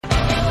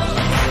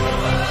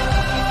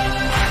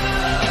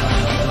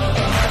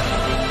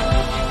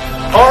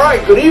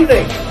right, good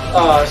evening.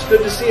 It's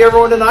good to see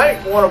everyone tonight.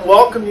 I want to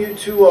welcome you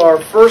to our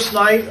first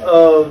night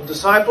of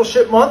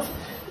Discipleship Month.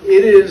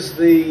 It is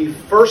the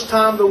first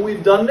time that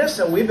we've done this,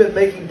 and we've been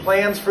making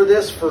plans for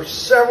this for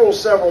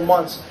several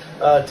months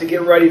to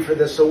get ready for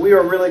this. So we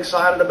are really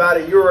excited about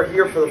it. You are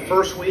here for the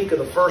first week of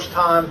the first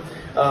time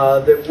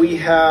that we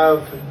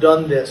have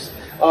done this.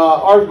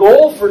 Our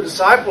goal for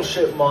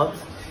Discipleship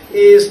Month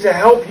is to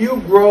help you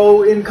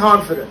grow in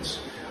confidence.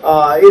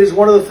 It is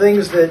one of the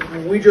things that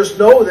we just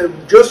know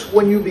that just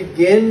when you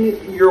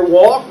begin your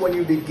walk, when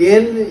you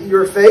begin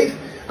your faith,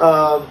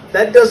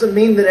 that doesn't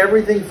mean that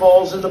everything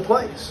falls into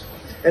place.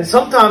 And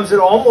sometimes it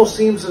almost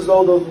seems as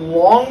though the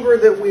longer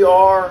that we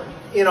are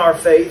in our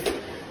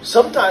faith,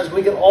 sometimes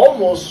we can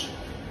almost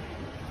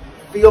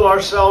feel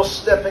ourselves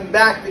stepping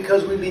back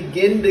because we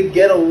begin to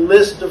get a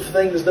list of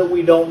things that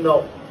we don't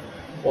know.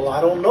 Well,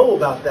 I don't know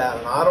about that,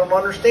 and I don't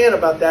understand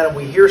about that, and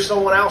we hear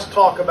someone else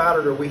talk about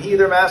it, or we hear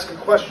them ask a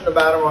question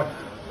about it, and we're like,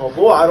 oh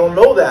boy, I don't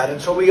know that. And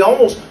so we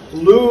almost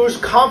lose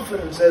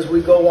confidence as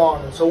we go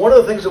on. And so one of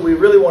the things that we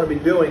really want to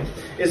be doing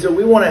is that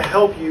we want to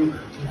help you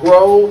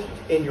grow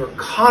in your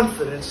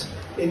confidence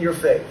in your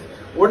faith.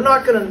 We're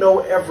not going to know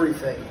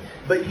everything,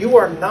 but you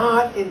are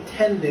not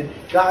intended,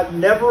 God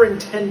never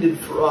intended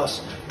for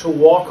us to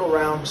walk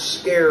around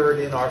scared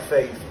in our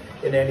faith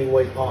in any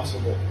way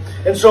possible.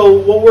 And so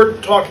what we're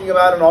talking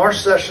about in our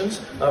sessions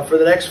for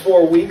the next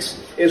 4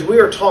 weeks is we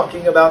are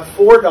talking about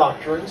 4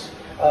 doctrines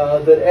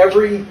that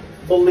every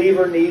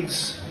believer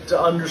needs to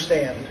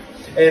understand.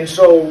 And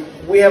so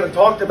we haven't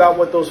talked about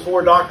what those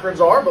 4 doctrines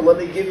are, but let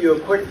me give you a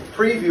quick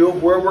preview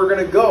of where we're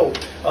going to go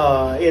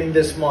in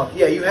this month.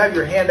 Yeah, you have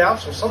your handout,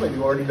 so some of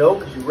you already know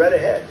because you read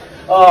ahead.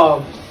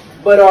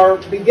 But are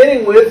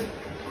beginning with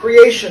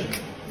creation.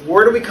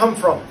 Where do we come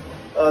from?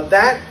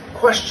 That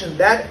question,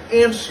 that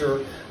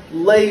answer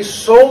lays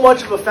so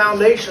much of a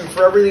foundation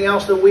for everything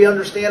else that we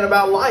understand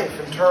about life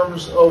in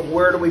terms of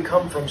where do we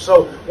come from.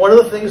 So one of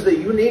the things that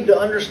you need to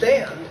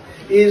understand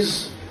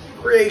is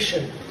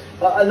creation.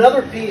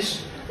 Another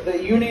piece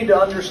that you need to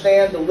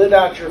understand to live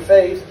out your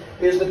faith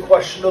is the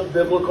question of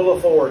biblical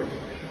authority.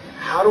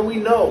 How do we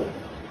know?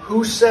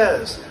 Who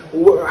says?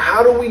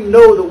 How do we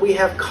know that we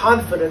have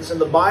confidence in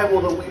the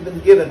Bible that we've been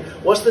given?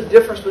 What's the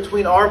difference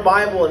between our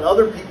Bible and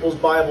other people's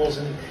Bibles?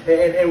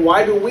 And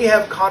why do we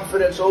have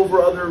confidence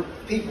over other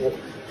people?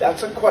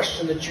 That's a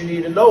question that you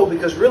need to know,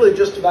 because really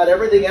just about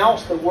everything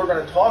else that we're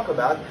going to talk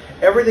about,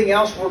 everything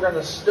else we're going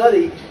to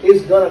study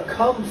is going to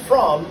come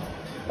from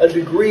a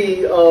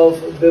degree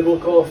of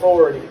biblical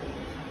authority.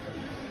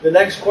 The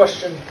next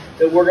question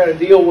that we're going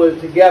to deal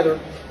with together,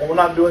 and we're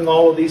not doing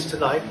all of these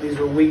tonight, these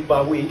are week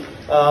by week,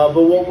 but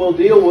what we'll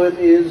deal with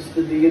is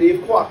the deity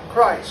of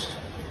Christ.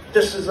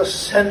 This is a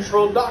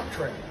central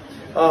doctrine,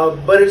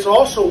 but it's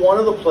also one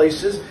of the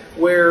places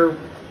where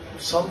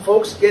some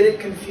folks get it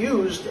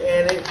confused,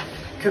 and it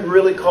can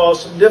really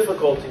cause some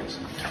difficulties.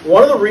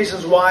 One of the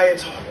reasons why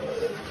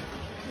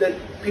that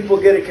people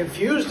get it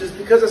confused is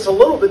because it's a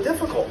little bit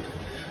difficult,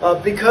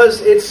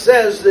 because it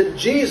says that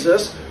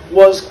Jesus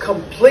was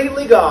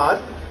completely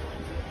God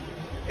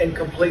and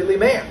completely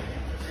man.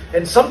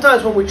 And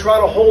sometimes when we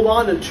try to hold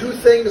on to 2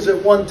 things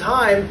at one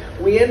time,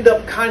 we end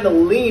up kind of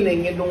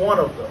leaning into one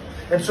of them.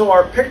 And so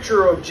our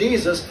picture of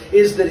Jesus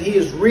is that he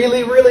is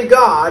really, really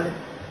God,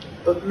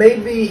 but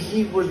maybe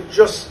he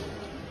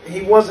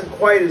wasn't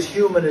quite as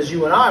human as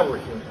you and I were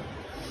human.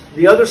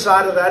 The other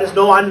side of that is,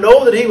 no, I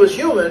know that he was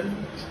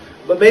human,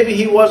 but maybe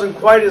he wasn't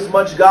quite as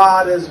much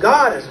God is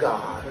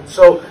God. And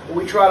so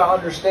we try to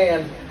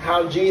understand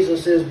how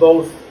Jesus is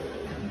both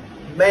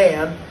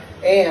man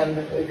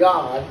and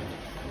God.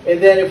 And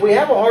then if we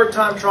have a hard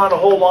time trying to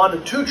hold on to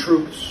 2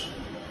 truths,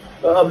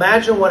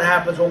 imagine what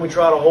happens when we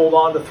try to hold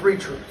on to 3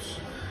 truths.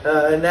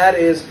 And that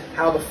is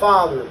how the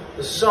Father,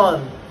 the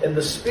Son, and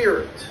the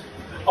Spirit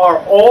are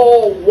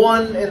all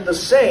one and the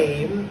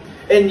same,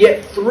 and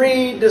yet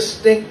 3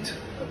 distinct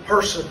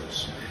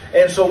persons.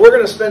 And so we're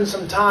going to spend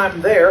some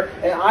time there,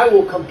 and I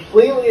will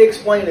completely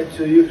explain it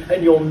to you,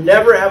 and you'll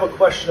never have a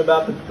question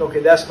about okay,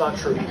 that's not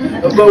true.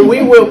 But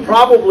we will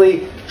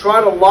probably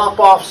try to lop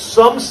off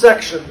some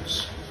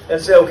sections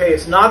and say, okay,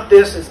 it's not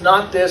this, it's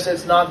not this,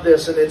 it's not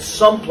this, and it's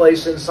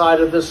someplace inside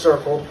of this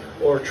circle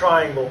or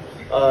triangle,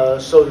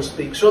 so to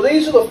speak. So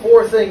these are the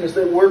 4 things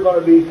that we're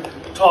going to be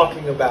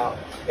talking about.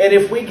 And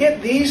if we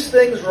get these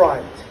things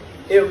right,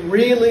 it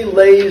really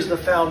lays the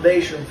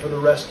foundation for the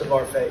rest of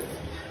our faith.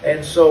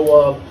 And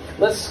so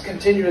let's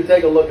continue to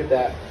take a look at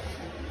that.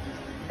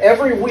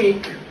 Every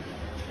week,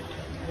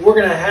 we're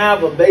going to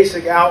have a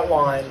basic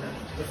outline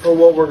for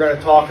what we're going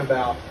to talk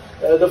about.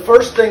 The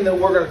first thing that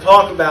we're going to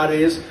talk about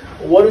is,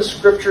 what does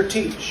Scripture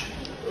teach?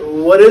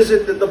 What is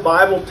it that the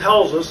Bible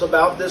tells us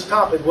about this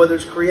topic? Whether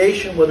it's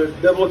creation, whether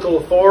it's biblical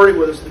authority,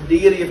 whether it's the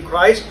deity of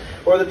Christ,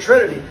 or the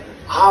Trinity.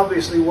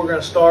 Obviously, we're going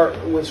to start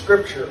with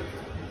Scripture.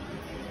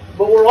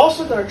 But we're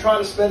also going to try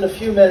to spend a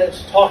few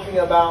minutes talking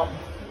about,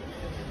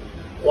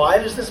 why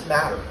does this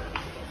matter?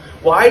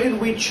 Why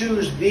did we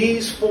choose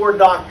these 4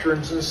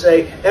 doctrines and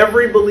say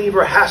every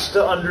believer has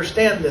to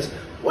understand this?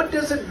 what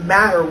does it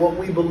matter what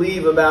we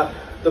believe about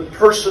the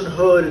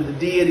personhood and the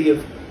deity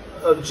of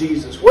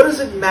Jesus? What does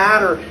it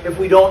matter if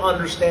we don't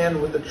understand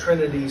what the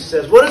Trinity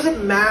says? What does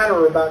it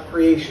matter about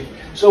creation?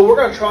 So we're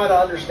going to try to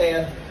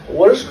understand,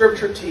 what does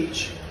Scripture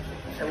teach,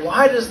 and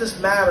why does this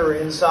matter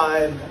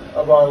inside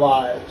of our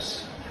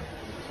lives?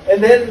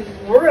 And then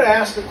we're going to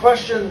ask the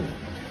question,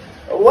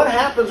 what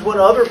happens when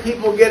other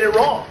people get it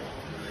wrong?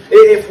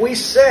 If we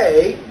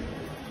say,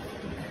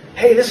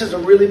 hey, this is a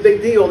really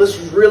big deal, this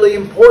is really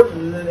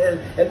important,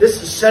 and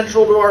this is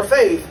central to our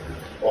faith,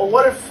 well,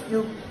 what if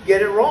you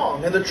get it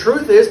wrong? And the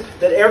truth is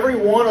that every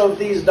one of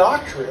these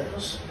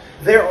doctrines,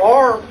 there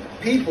are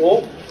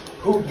people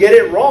who get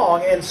it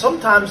wrong, and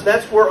sometimes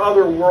that's where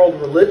other world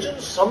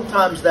religions,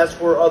 sometimes that's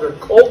where other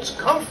cults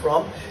come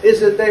from, is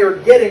that they are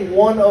getting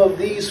one of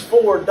these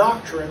four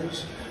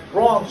doctrines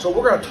wrong. So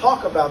we're going to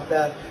talk about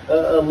that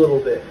a little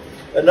bit.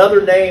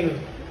 Another name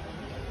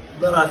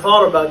that I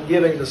thought about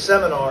giving the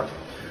seminar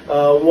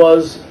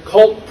was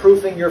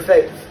cult-proofing your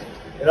faith.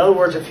 In other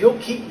words, if you'll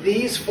keep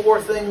these four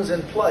things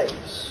in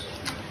place,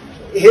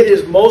 it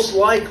is most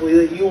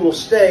likely that you will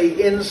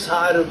stay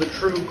inside of the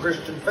true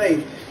Christian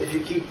faith if you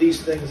keep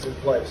these things in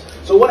place.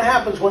 So what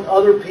happens when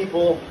other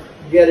people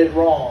get it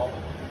wrong?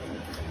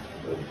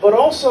 But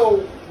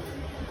also,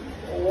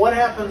 what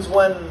happens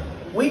when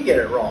we get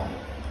it wrong?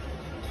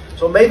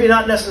 So maybe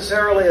not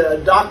necessarily a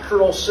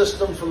doctrinal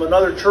system from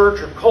another church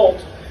or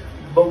cult,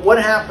 but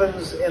what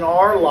happens in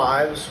our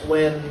lives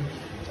when,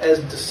 as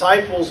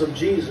disciples of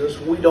Jesus,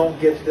 we don't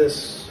get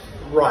this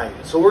right?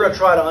 So we're going to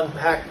try to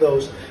unpack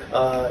those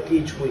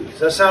each week. Does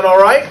that sound all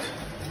right?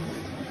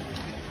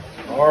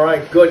 All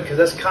right, good, because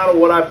that's kind of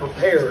what I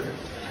prepared.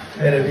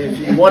 And if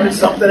you wanted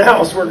something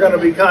else, we're going to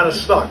be kind of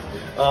stuck.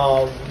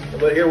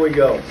 But here we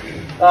go.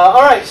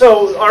 All right,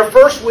 so our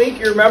first week,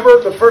 you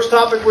remember, the first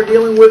topic we're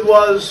dealing with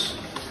was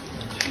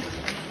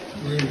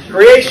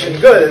creation.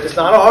 Good. It's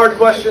not a hard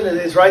question. It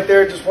is right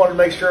there. Just wanted to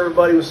make sure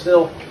everybody was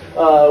still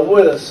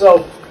with us. So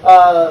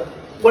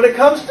when it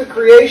comes to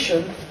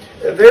creation,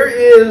 there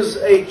is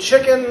a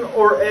chicken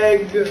or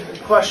egg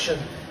question.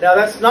 Now,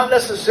 that's not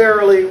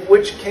necessarily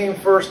which came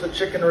first, the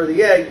chicken or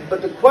the egg,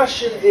 but the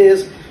question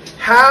is,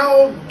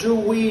 how do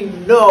we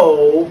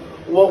know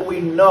what we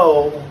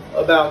know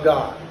about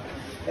God?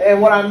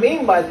 And what I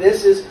mean by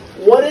this is,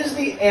 what is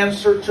the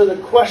answer to the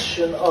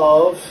question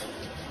of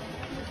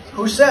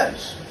who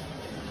says?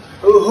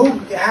 Who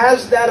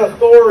has that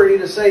authority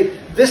to say,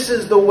 this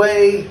is the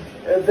way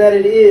that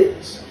it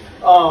is?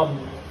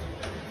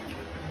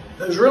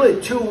 There's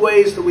really two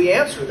ways that we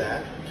answer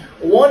that.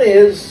 One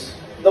is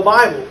the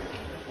Bible.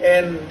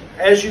 And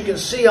as you can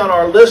see on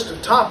our list of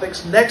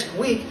topics, next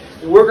week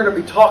we're going to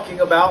be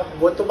talking about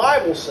what the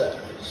Bible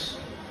says.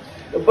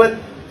 But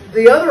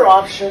the other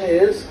option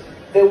is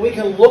that we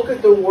can look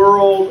at the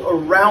world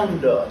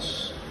around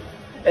us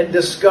and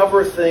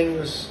discover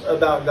things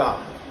about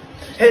God.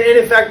 And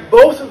in fact,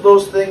 both of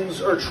those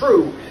things are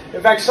true.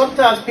 In fact,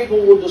 sometimes people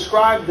will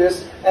describe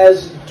this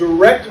as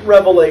direct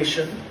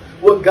revelation,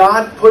 what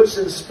God puts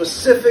in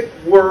specific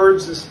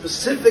words and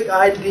specific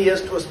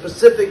ideas to a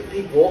specific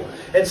people,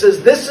 and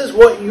says, this is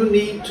what you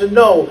need to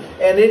know.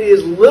 And it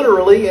is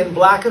literally in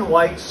black and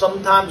white,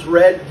 sometimes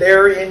red,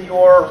 there in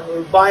your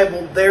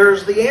Bible,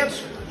 there's the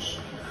answers.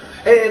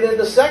 And then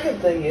the second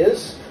thing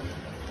is,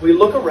 we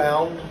look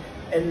around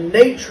and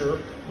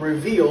nature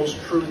reveals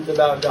truth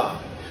about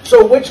God.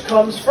 So which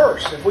comes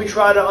first? If we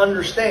try to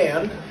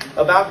understand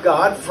about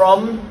God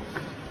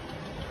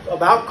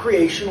about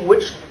creation,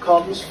 which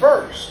comes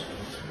first?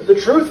 The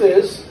truth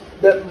is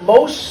that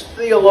most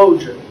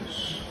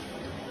theologians,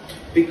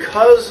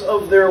 because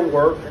of their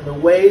work and the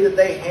way that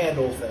they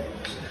handle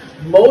things,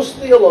 most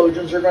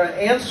theologians are going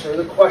to answer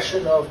the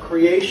question of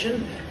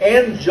creation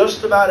and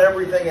just about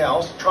everything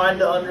else, trying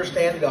to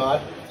understand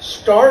God,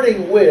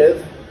 starting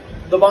with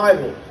the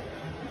Bible.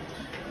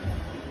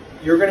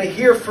 You're going to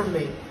hear from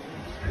me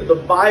that the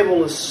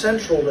Bible is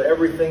central to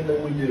everything that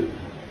we do.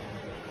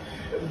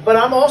 But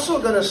I'm also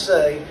going to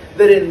say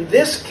that in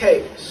this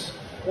case,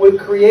 with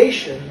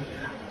creation,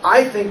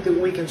 I think that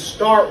we can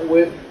start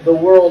with the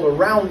world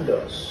around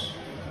us,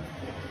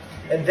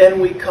 and then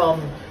we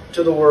come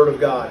to the Word of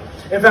God.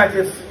 In fact,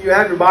 if you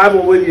have your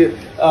Bible with you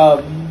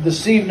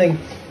this evening,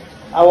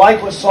 I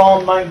like what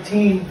Psalm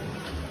 19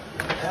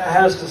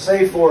 has to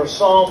say for us.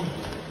 Psalm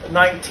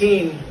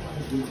 19.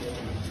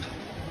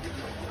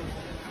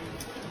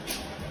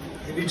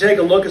 If you take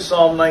a look at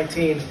Psalm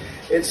 19,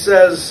 it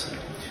says,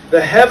 the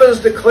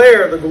heavens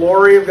declare the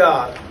glory of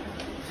God.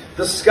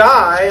 The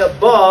sky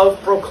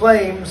above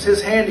proclaims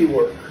His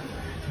handiwork.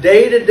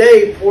 Day to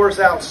day pours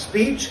out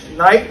speech.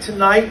 Night to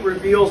night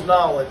reveals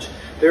knowledge.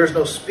 There is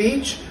no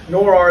speech,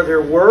 nor are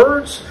there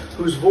words,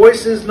 whose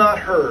voice is not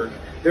heard.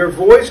 Their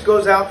voice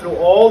goes out through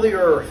all the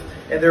earth,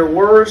 and their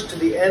words to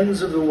the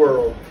ends of the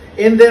world.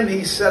 In them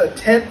He set a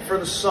tent for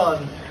the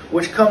sun,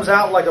 which comes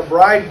out like a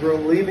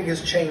bridegroom leaving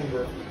his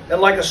chamber,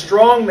 and like a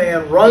strong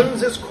man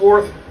runs its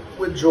course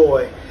with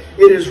joy.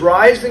 It is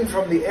rising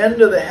from the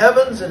end of the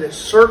heavens, and its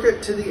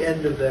circuit to the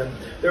end of them.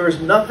 There is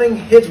nothing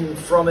hidden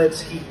from its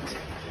heat.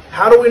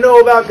 How do we know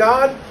about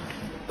God?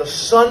 The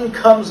sun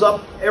comes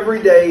up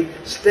every day,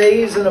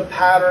 stays in a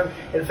pattern.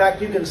 In fact,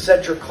 you can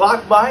set your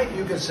clock by it.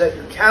 You can set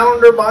your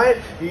calendar by it.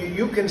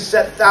 You can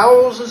set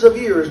thousands of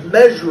years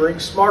measuring,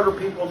 smarter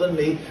people than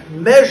me,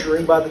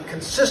 measuring by the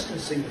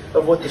consistency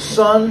of what the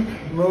sun,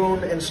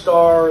 moon, and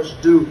stars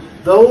do.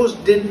 Those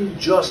didn't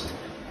just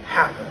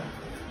happen.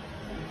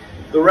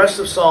 The rest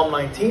of Psalm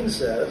 19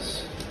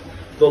 says,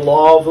 "The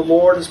law of the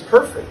Lord is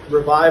perfect,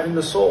 reviving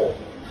the soul.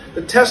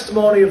 The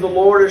testimony of the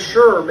Lord is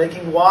sure,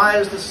 making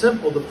wise the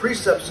simple. The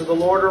precepts of the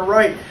Lord are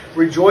right,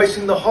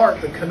 rejoicing the heart.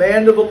 The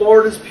command of the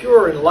Lord is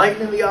pure,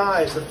 enlightening the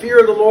eyes. The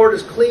fear of the Lord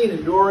is clean,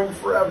 enduring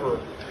forever."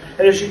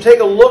 And as you take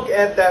a look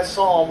at that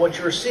psalm, what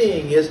you're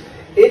seeing is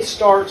it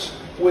starts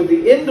with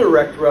the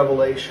indirect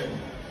revelation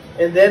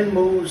and then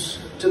moves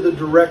to the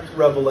direct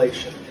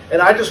revelation.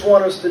 And I just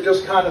want us to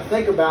just kind of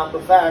think about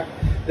the fact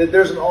that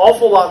there's an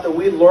awful lot that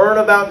we learn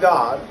about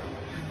God,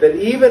 that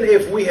even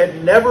if we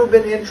had never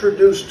been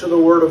introduced to the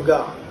Word of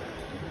God,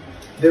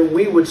 that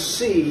we would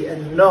see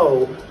and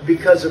know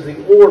because of the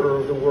order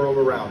of the world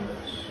around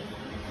us.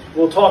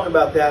 We'll talk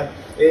about that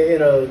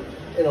in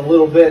a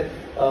little bit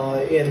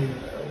in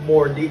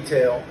more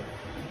detail.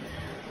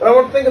 But I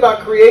want to think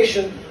about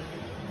creation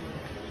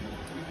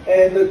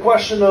and the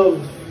question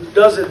of,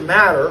 does it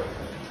matter?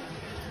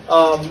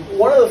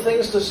 One of the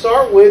things to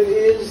start with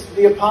is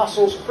the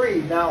Apostles'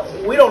 Creed. Now,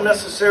 we don't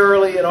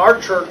necessarily in our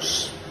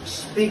church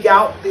speak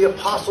out the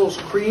Apostles'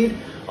 Creed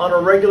on a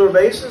regular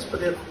basis, but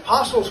the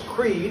Apostles'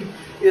 Creed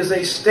is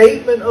a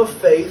statement of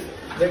faith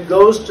that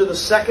goes to the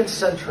 2nd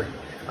century,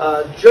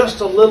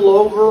 just a little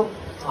over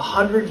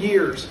 100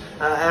 years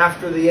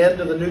after the end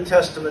of the New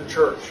Testament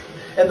church.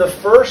 And the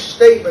first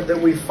statement that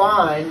we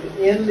find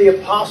in the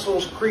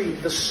Apostles'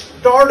 Creed, the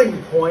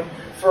starting point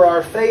for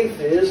our faith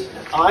is,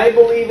 "I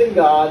believe in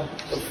God,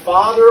 the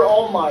Father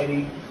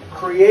Almighty,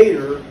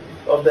 creator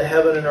of the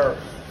heaven and earth."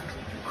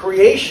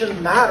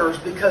 Creation matters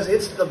because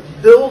it's the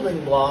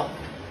building block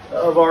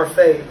of our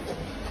faith.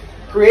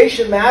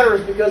 Creation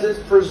matters because it's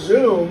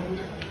presumed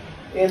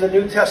in the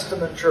New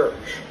Testament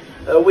church.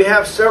 We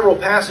have several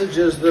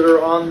passages that are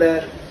on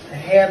that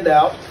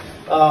handout.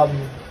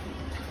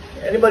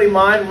 Anybody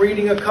mind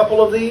reading a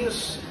couple of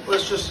these?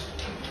 Let's just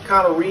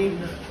kind of read.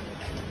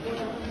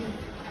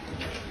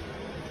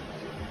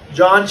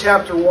 John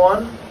chapter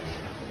 1.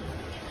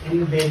 In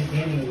the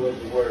beginning was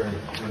the Word,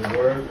 and the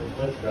Word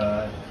was with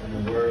God,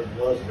 and the Word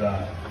was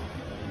God.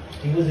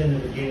 He was in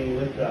the beginning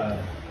with God.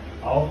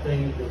 All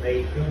things were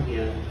made through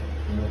Him,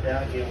 and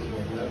without Him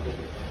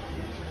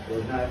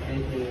was not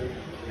anything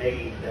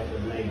made that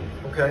was made.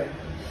 Okay.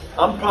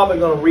 I'm probably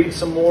going to read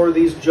some more of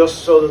these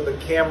just so that the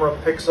camera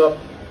picks up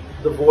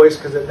the voice,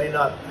 because it may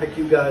not pick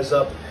you guys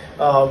up.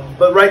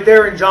 But right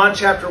there in John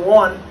chapter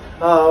 1,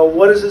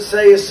 what does it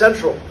say is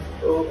central?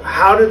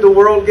 How did the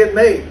world get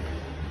made?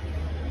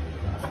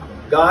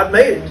 God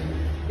made it.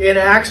 In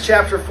Acts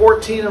chapter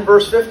 14 and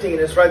verse 15,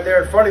 it's right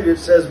there in front of you. It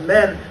says,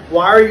 "Men,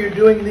 why are you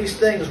doing these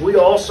things? We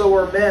also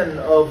are men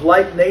of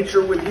like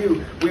nature with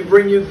you. We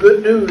bring you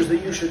good news that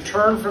you should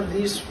turn from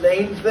these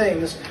vain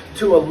things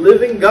to a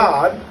living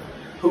God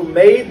who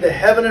made the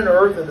heaven and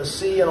earth and the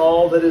sea and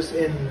all that is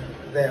in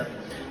them."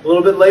 A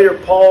little bit later,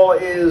 Paul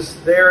is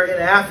there in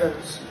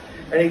Athens,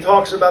 and he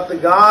talks about the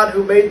God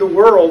who made the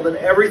world and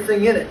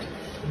everything in it,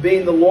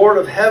 being the Lord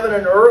of heaven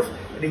and earth,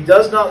 and He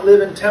does not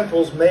live in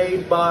temples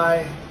made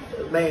by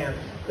man.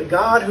 The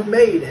God who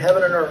made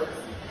heaven and earth.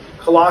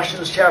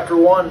 Colossians chapter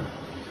 1,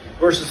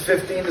 verses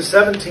 15 to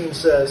 17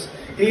 says,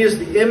 "He is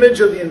the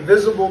image of the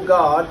invisible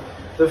God,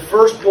 the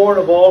firstborn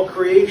of all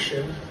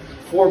creation,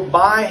 for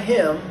by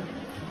Him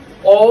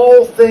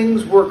all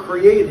things were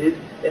created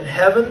in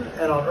heaven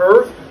and on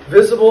earth,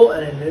 visible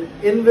and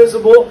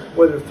invisible,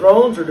 whether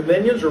thrones or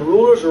dominions or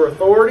rulers or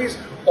authorities.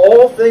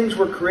 All things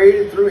were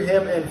created through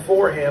Him and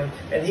for Him,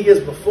 and He is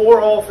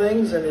before all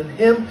things, and in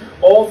Him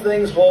all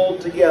things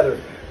hold together."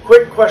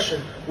 Quick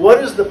question. What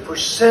is the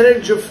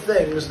percentage of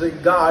things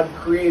that God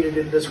created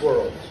in this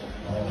world?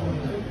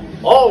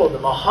 All of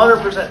them,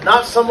 100%.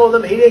 Not some of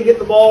them. He didn't get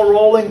the ball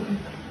rolling.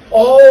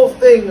 All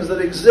things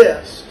that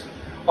exist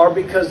are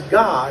because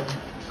God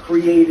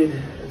created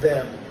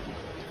them.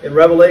 In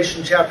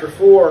Revelation chapter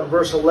 4 and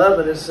verse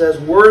 11, it says,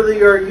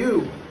 "Worthy are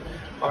you,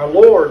 our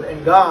Lord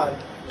and God,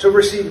 to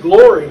receive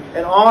glory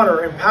and honor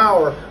and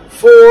power,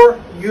 for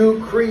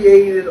you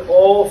created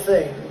all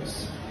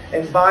things,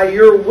 and by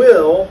your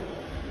will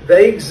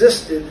they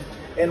existed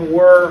and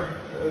were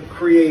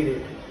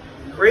created."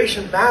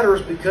 Creation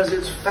matters because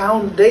it's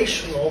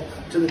foundational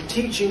to the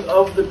teaching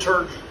of the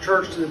church,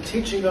 to the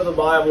teaching of the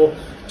Bible,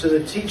 to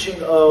the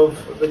teaching of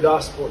the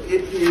gospel.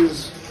 It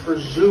is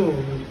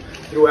presumed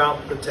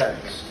throughout the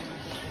text.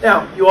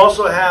 Now, you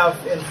also have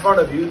in front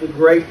of you the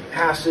great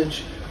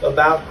passage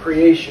about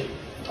creation.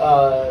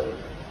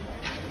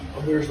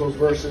 Here's those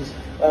verses.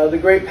 The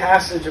great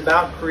passage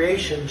about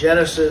creation,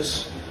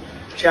 Genesis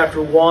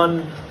chapter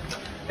 1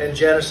 and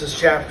Genesis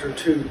chapter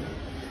 2.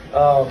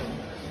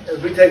 As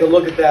we take a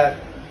look at that,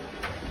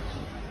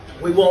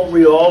 we won't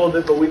read all of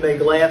it, but we may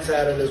glance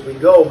at it as we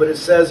go. But it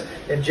says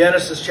in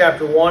Genesis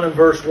chapter 1 and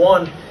verse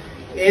 1,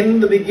 "In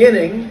the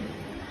beginning,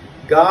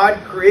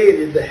 God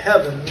created the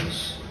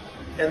heavens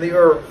and the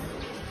earth.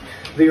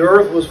 The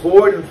earth was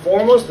void and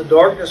formless, the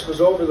darkness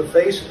was over the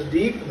face of the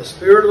deep, and the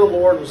Spirit of the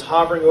Lord was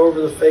hovering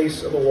over the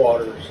face of the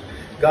waters.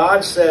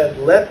 God said,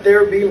 "Let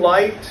there be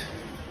light,"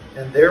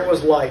 and there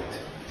was light.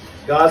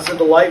 God said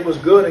the light was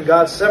good, and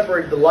God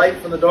separated the light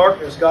from the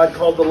darkness. God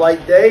called the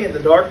light day, and the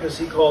darkness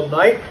He called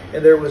night.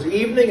 And there was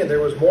evening, and there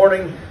was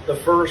morning the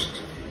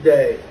first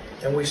day.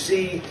 And we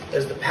see,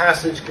 as the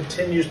passage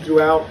continues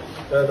throughout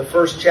the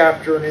first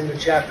chapter and into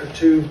chapter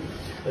 2,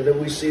 that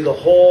we see the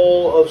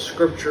whole of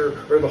Scripture,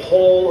 or the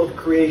whole of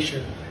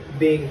creation,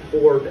 being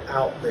poured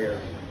out there.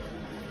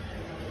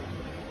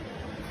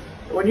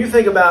 When you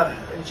think about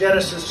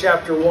Genesis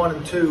chapter 1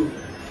 and 2,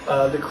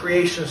 the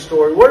creation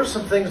story, what are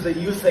some things that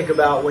you think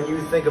about when you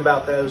think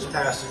about those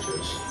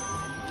passages?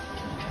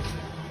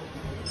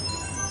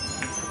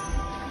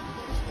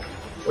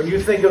 When you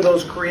think of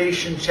those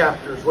creation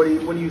chapters, what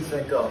do you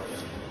think of?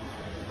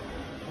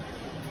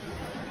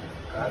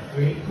 God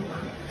created.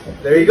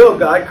 There you go,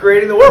 God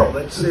creating the world.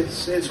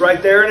 It's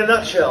right there in a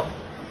nutshell.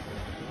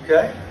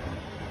 Okay?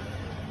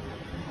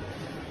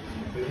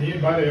 Did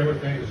anybody ever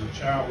think as a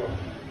child, well,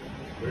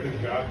 where did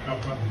God come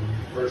from when you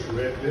first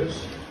read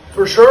this?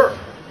 For sure.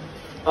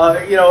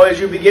 As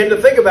you begin to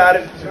think about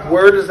it,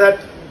 where does that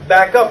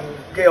back up?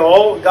 Okay,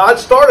 God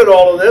started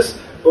all of this,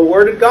 but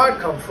where did God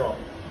come from?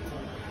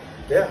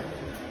 Yeah.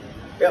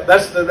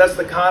 That's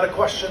the kind of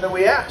question that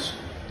we ask.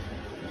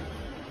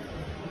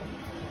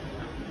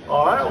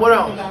 All right, what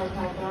else? About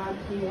how God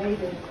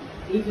created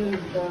even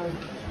the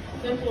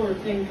simpler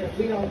things that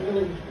we don't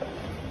really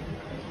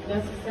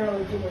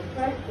necessarily give us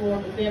credit for,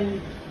 but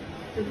then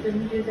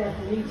He did that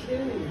for me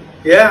too.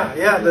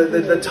 Yeah,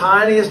 the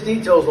tiniest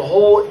details, the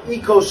whole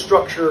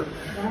ecostructure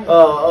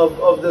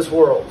of this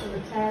world.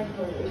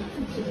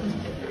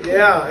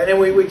 Yeah, and then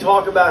we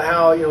talk about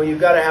how you've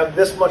got to have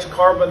this much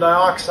carbon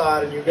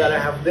dioxide, and you've got to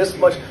have this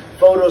much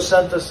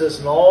photosynthesis,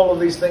 and all of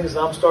these things.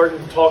 And I'm starting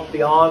to talk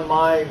beyond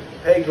my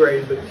pay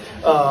grade, but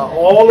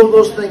all of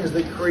those things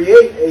that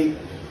create a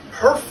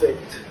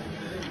perfect,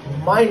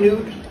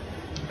 minute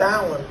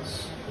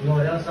balance You know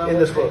what else I in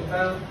was this world. thinking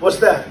about? What's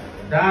that?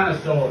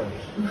 Dinosaurs.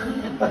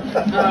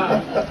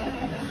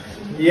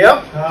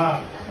 Yep.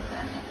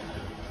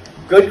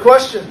 Good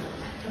question.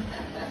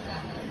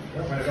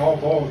 When it all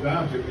boils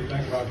down to, we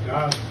think about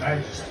God's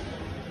majesty.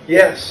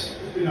 Yes.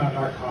 It's not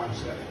our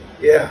concept.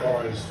 Yeah. As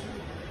far as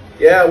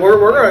Yeah, we're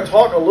going to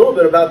talk a little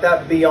bit about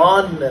that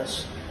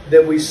beyondness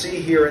that we see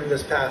here in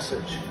this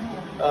passage.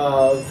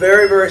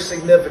 Very, very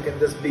significant,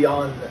 this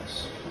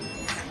beyondness.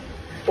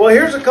 Well,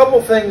 here's a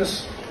couple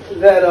things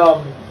that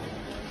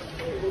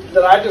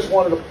I just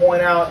wanted to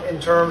point out in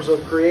terms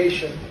of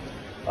creation.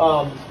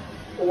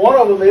 One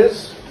of them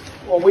is,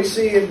 when we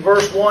see in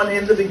verse 1,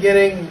 in the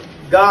beginning,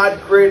 God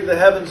created the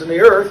heavens and the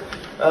earth.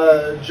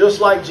 Just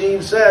like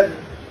Gene said,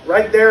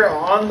 right there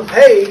on the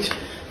page,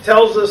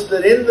 tells us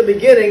that in the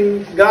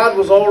beginning, God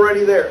was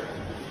already there.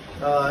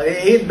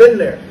 He'd been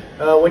there.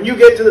 When you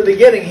get to the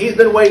beginning, He's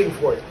been waiting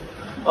for you.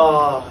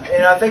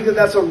 And I think that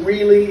that's a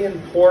really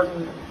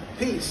important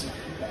piece.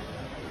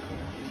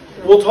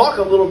 We'll talk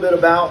a little bit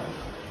about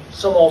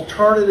some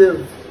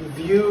alternative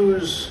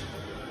views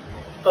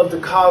of the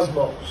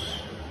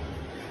cosmos.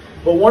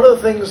 But one of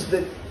the things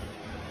that,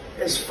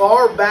 as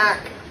far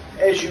back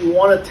as you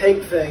want to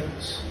take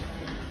things,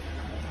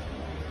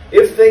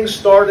 if things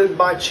started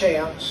by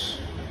chance,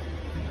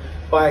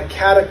 by a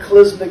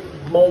cataclysmic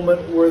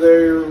moment where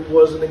there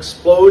was an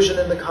explosion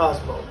in the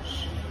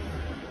cosmos,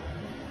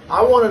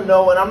 I want to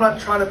know, and I'm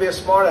not trying to be a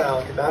smart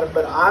aleck about it,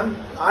 but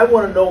I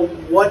want to know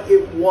what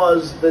it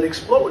was that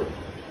exploded.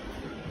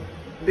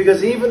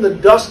 Because even the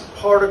dust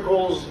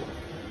particles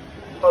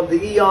of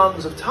the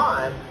eons of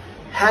time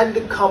had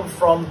to come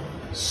from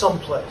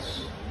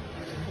someplace.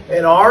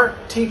 In our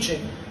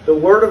teaching, the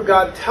Word of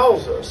God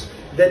tells us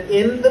that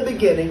in the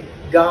beginning,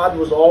 God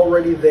was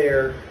already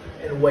there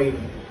and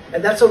waiting.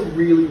 And that's a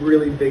really,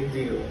 really big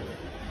deal.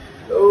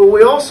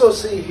 We also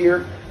see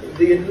here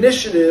the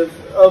initiative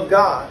of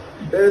God.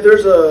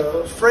 There's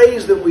a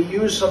phrase that we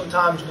use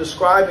sometimes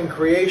describing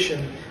creation,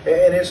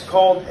 and it's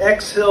called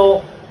ex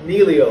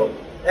nihilo.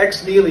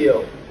 Ex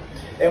nihilo.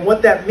 And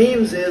what that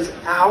means is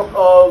out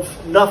of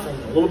nothing.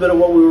 A little bit of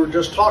what we were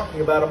just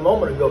talking about a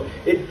moment ago.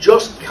 It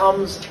just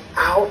comes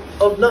out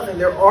of nothing.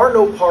 There are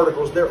no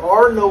particles. There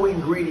are no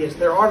ingredients.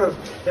 There are no...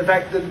 In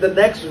fact, the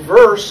next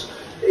verse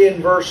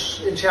in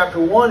chapter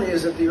 1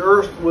 is that the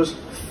earth was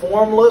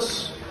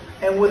formless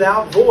and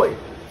without void.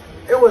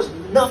 There was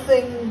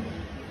nothing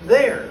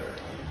there.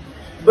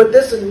 But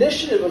this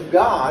initiative of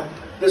God,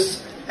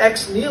 this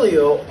ex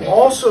nihilo,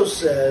 also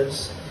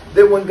says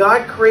that when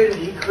God created,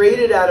 He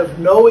created out of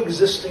no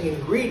existing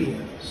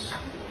ingredients.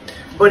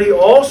 But He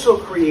also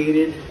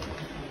created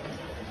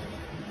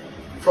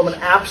from an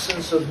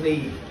absence of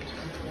need.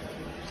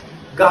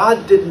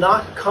 God did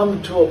not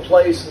come to a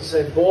place and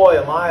say, boy,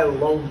 am I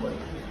lonely.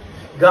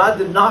 God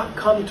did not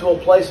come to a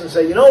place and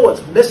say, you know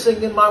what's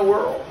missing in my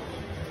world?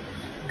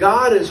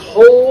 God is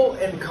whole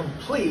and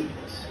complete.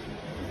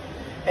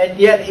 And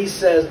yet He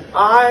says,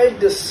 I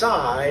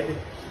decide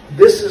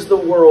this is the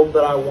world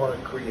that I want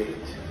to create.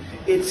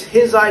 It's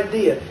His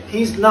idea.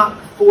 He's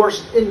not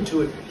forced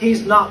into it.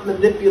 He's not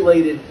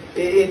manipulated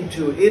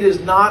into it. It is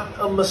not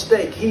a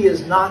mistake. He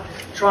is not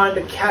trying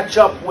to catch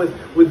up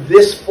with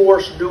this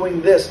force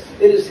doing this.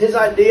 It is His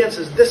idea and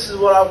says, this is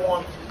what I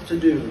want to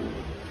do.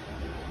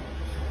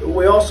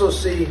 We also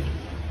see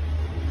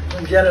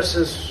in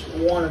Genesis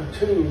 1 and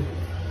 2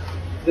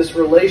 this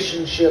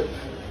relationship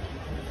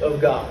of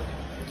God.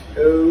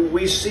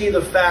 We see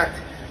the fact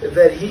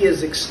that He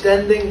is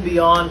extending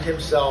beyond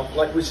Himself.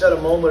 Like we said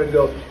a moment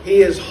ago,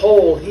 He is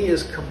whole, He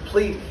is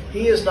complete,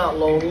 He is not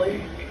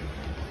lonely.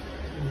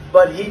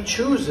 But He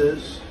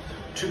chooses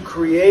to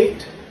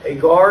create a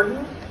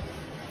garden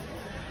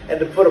and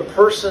to put a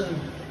person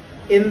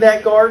in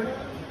that garden,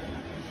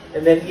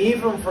 and then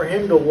even for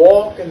Him to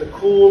walk in the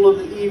cool of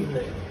the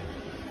evening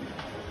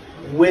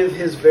with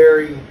His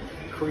very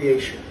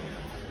creation.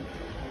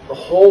 The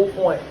whole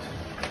point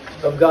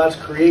of God's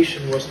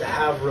creation was to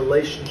have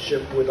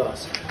relationship with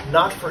us.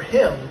 Not for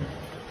Him,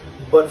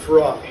 but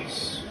for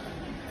us.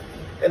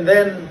 And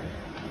then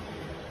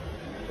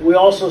we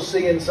also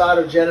see inside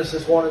of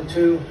Genesis 1 and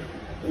 2,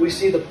 we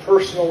see the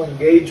personal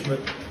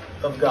engagement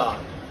of God.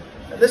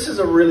 And this is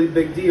a really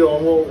big deal,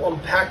 and we'll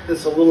unpack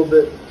this a little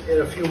bit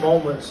in a few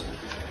moments.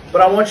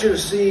 But I want you to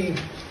see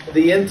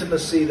the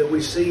intimacy that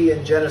we see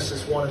in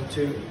Genesis 1 and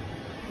 2.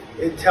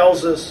 It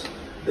tells us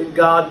that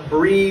God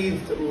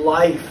breathed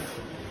life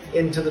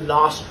into the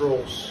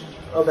nostrils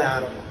of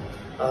Adam.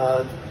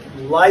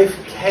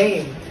 Life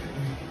came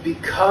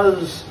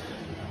because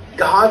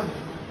God,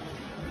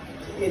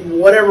 in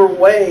whatever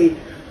way,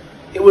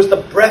 it was the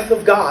breath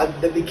of God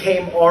that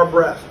became our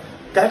breath.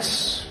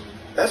 That's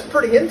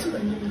pretty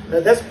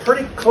intimate. That's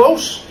pretty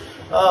close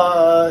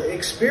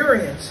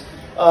experience.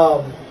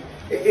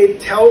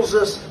 It tells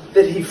us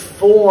that He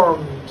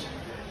formed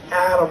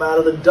Adam out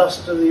of the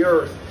dust of the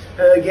earth.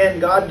 Again,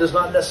 God does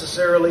not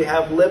necessarily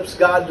have lips.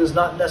 God does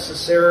not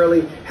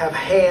necessarily have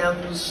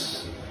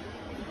hands.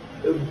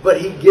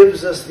 But He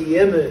gives us the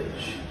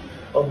image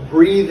of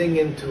breathing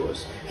into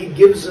us. He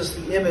gives us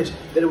the image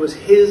that it was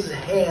His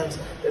hands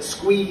that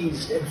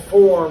squeezed and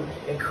formed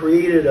and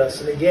created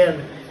us. And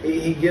again,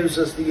 He gives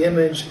us the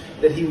image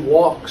that He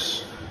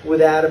walks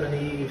with Adam and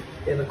Eve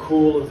in the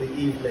cool of the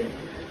evening.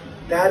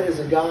 That is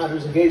a God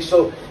who's engaged.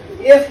 So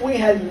if we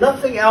had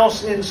nothing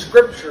else in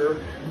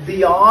Scripture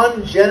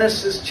beyond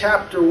Genesis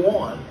chapter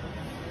 1,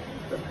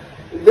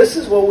 this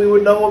is what we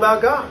would know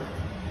about God.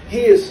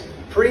 He is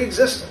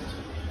pre-existent.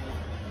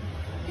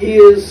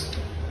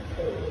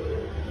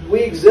 We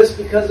exist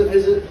because of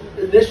His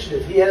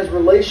initiative. He has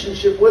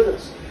relationship with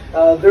us.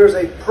 There's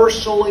a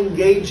personal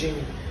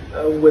engaging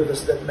with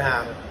us that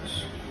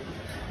matters.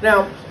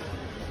 Now,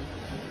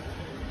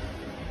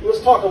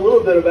 let's talk a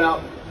little bit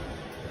about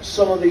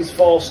some of these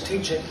false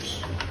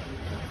teachings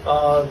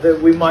that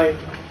we might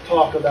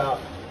talk about.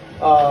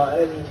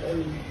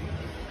 And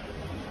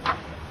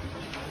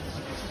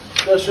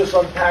let's just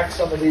unpack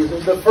some of these.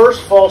 The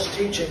first false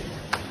teaching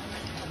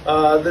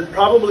that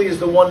probably is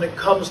the one that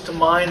comes to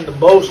mind the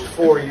most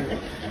for you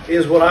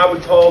is what I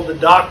would call the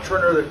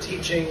doctrine or the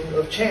teaching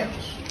of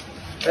chance.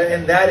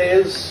 And that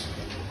is,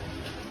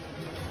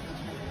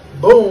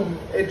 boom,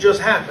 it just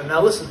happened.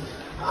 Now listen,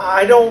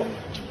 I don't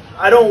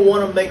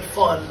want to make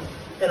fun,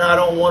 and I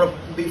don't want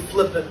to be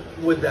flippant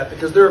with that,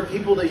 because there are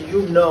people that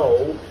you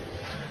know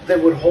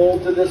that would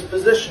hold to this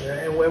position,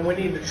 and we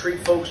need to treat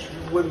folks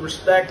with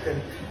respect,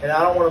 and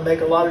I don't want to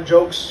make a lot of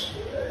jokes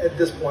at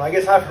this point. I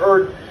guess I've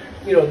heard,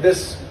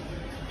 this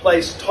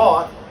place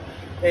taught,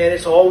 and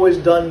it's always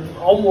done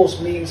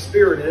almost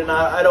mean-spirited, and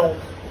I don't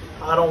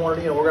want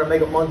to, we're going to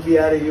make a monkey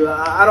out of you.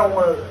 I don't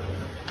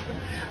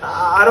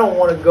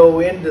want to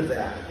go into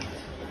that.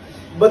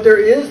 But there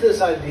is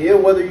this idea,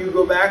 whether you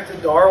go back to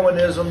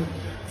Darwinism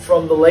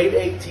from the late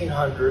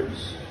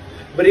 1800s,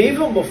 but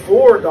even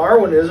before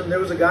Darwinism, there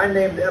was a guy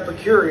named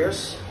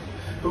Epicurus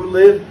who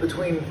lived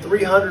between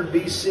 300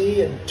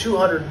 BC and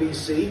 200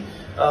 BC,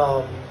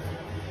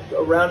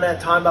 around that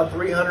time, about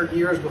 300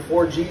 years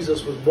before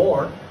Jesus was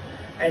born.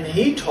 And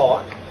he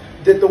taught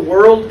that the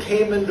world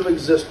came into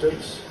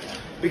existence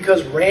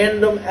because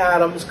random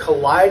atoms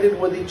collided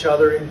with each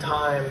other in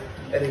time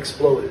and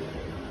exploded.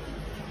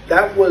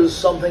 That was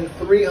something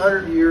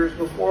 300 years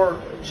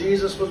before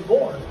Jesus was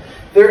born.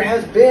 There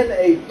has been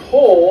a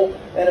pull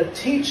and a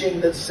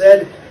teaching that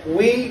said,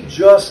 we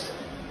just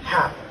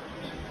happened.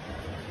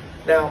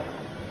 Now,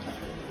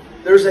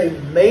 there's a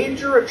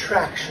major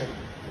attraction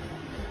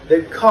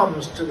that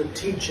comes to the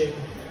teaching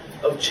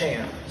of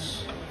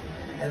chance.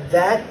 And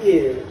that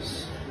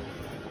is,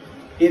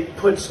 it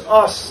puts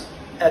us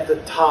at the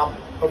top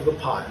of the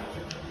pile.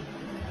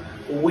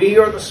 We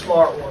are the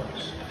smart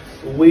ones.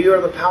 We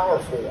are the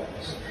powerful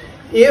ones.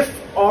 If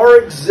our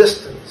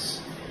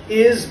existence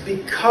is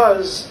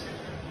because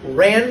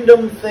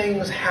random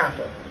things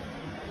happen,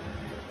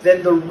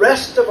 then the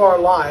rest of our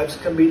lives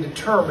can be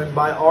determined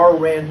by our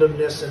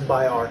randomness and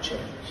by our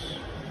chance.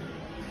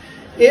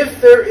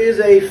 If there is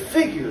a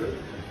figure,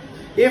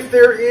 if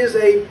there is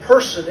a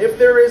person, if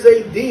there is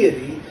a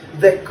deity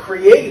that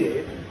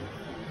created,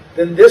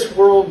 then this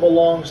world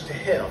belongs to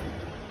him.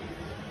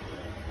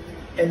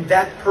 And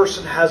that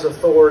person has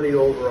authority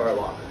over our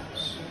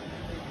lives.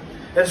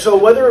 And so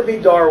whether it be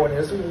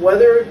Darwinism,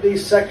 whether it be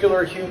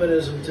secular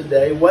humanism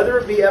today, whether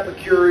it be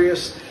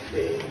Epicurus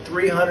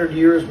 300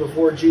 years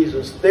before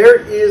Jesus, there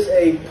is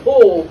a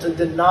pull to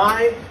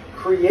deny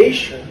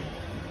creation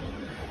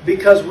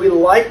because we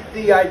like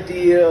the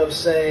idea of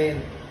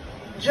saying,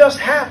 just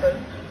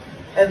happen,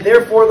 and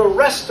therefore the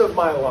rest of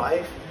my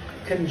life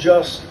can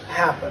just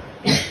happen.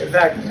 In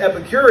fact,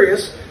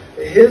 Epicurus,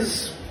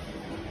 his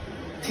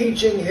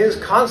teaching, his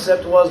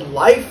concept was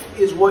life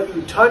is what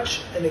you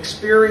touch and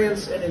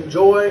experience and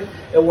enjoy,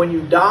 and when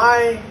you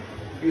die,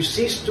 you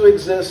cease to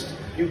exist.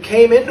 You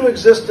came into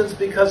existence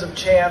because of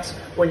chance.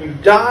 When you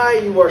die,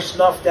 you are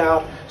snuffed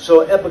out.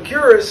 So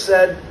Epicurus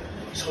said,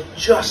 so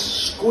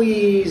just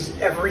squeeze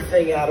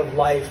everything out of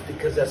life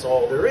because that's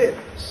all there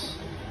is.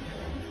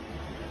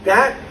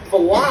 That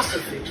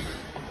philosophy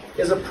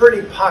is a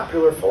pretty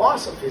popular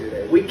philosophy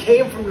today. We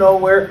came from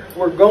nowhere,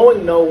 we're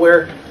going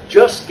nowhere,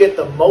 just get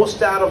the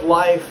most out of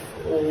life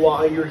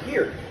while you're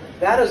here.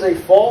 That is a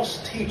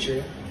false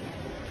teaching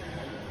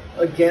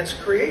against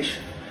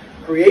creation.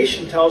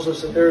 Creation tells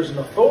us that there's an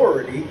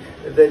authority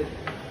that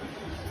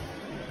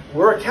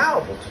we're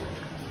accountable to.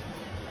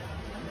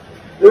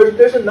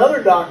 There's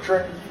another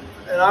doctrine,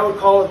 and I would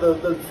call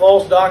it the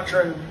false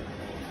doctrine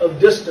of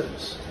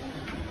distance.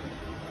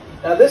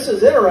 Now this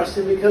is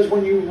interesting because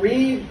when you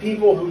read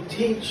people who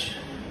teach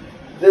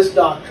this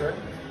doctrine,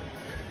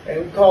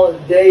 and we call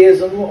it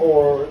deism,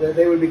 or that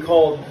they would be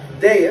called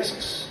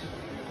deists,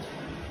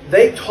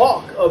 they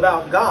talk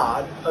about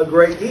God a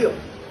great deal.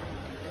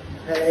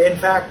 In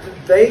fact,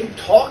 they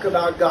talk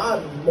about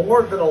God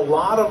more than a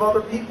lot of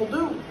other people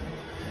do.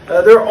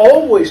 They're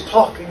always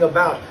talking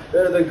about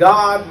the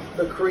God,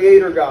 the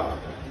Creator God.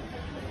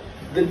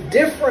 The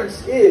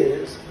difference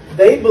is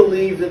they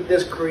believe that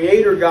this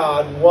Creator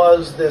God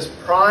was this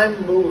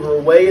prime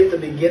mover way at the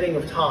beginning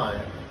of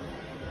time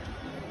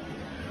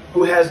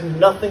who has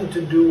nothing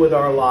to do with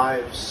our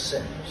lives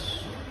since.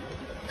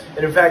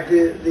 And in fact,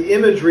 the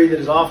imagery that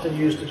is often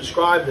used to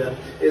describe them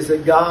is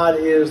that God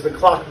is the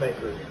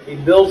clockmaker. He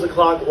builds the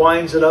clock,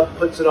 winds it up,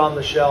 puts it on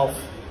the shelf,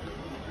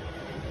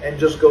 and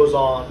just goes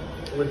on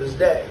with his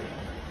day.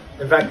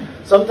 In fact,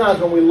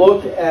 sometimes when we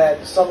look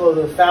at some of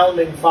the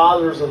founding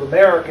fathers of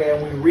America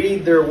and we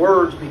read their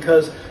words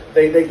because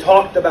they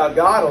talked about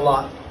God a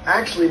lot,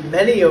 actually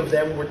many of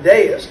them were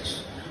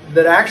deists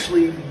that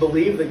actually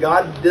believed that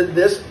God did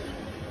this,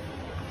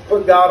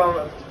 put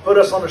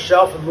us on a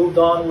shelf and moved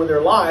on with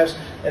their lives.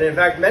 And in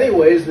fact, many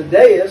ways, the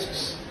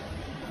deists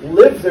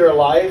lived their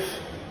life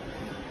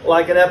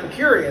like an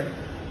Epicurean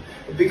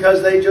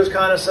because they just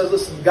kind of says,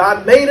 listen,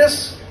 God made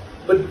us,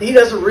 but He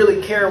doesn't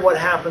really care what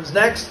happens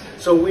next,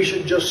 so we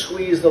should just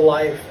squeeze the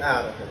life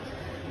out of it.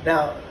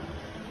 Now,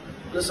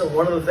 listen,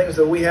 one of the things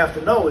that we have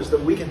to know is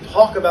that we can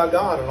talk about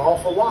God an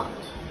awful lot.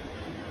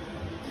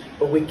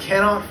 But we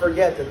cannot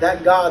forget that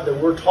that God that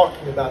we're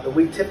talking about, that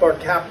we tip our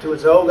cap to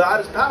and say, oh, God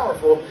is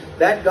powerful,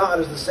 that God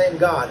is the same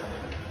God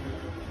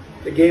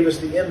that gave us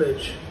the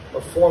image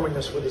of forming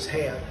us with His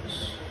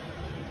hands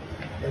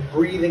and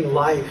breathing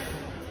life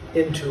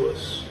into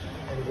us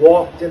and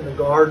walked in the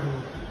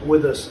garden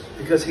with us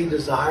because He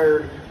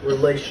desired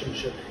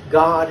relationship.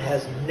 God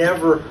has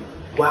never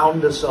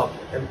wound us up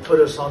and put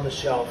us on the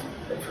shelf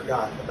and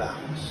forgotten about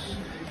us.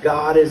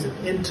 God is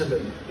an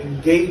intimate,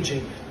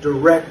 engaging,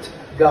 direct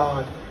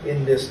God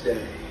in this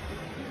day.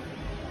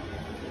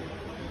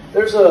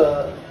 There's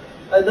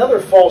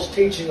another false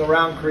teaching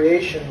around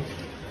creation,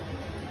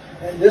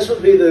 and this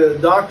would be the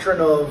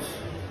doctrine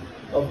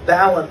of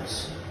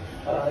balance.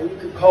 You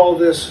could call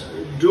this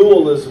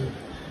dualism.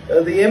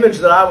 The image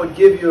that I would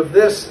give you of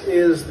this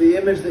is the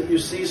image that you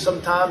see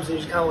sometimes, and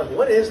you're kind of like,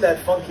 what is that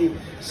funky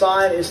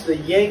sign? It's the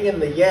yin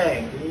and the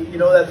yang. You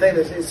know that thing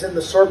it's in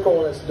the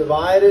circle and it's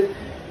divided,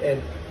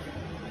 and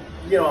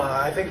you know,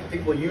 I think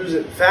people use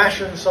it in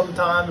fashion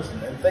sometimes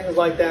and things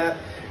like that.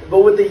 But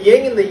what the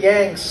yin and the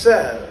yang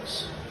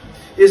says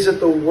is that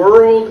the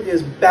world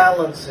is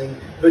balancing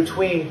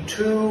between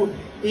two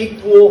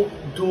equal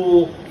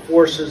dual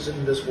forces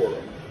in this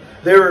world.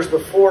 There is the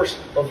force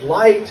of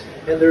light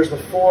and there's the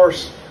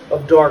force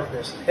of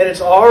darkness. And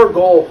it's our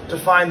goal to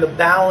find the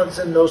balance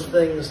in those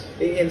things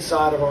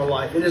inside of our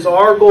life. It is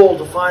our goal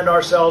to find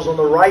ourselves on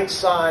the right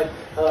side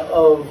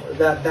of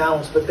that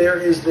balance. But there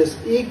is this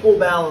equal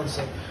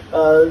balancing.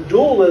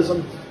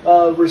 Dualism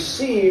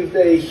received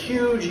a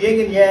huge,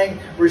 yin and yang,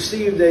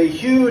 received a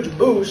huge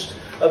boost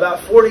about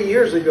 40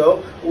 years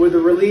ago with the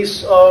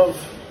release of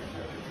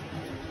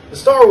the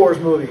Star Wars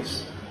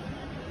movies.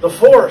 The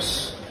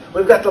Force.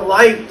 We've got the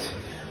light.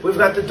 We've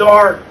got the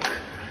dark.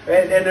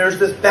 And there's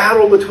this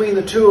battle between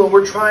the two, and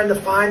we're trying to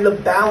find the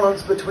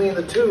balance between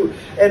the two.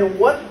 And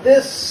what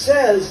this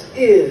says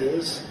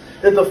is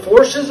that the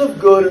forces of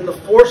good and the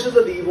forces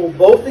of evil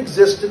both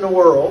exist in the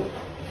world.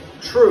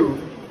 True.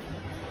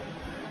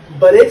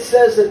 But it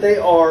says that they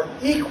are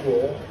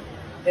equal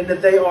and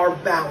that they are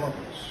balanced.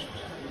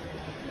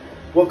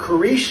 What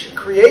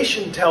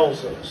creation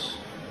tells us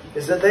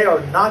is that they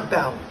are not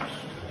balanced.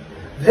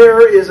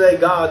 There is a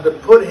God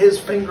that put his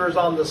fingers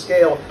on the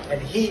scale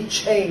and he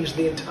changed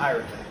the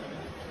entire thing.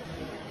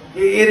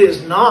 It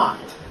is not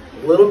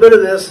a little bit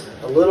of this,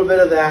 a little bit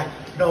of that.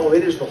 No,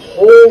 it is the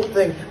whole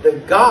thing.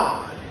 That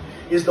God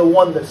is the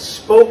one that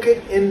spoke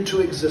it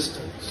into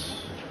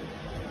existence.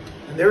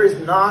 And there is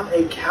not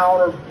a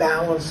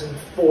counterbalancing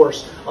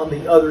force on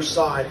the other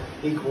side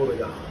equal to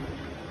God.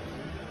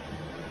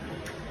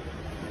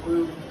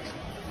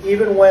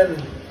 Even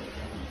when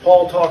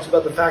Paul talks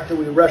about the fact that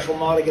we wrestle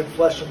not against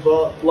flesh and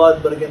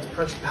blood, but against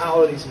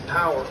principalities and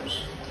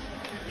powers,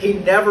 he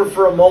never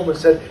for a moment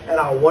said, and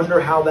I wonder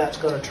how that's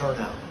going to turn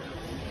out.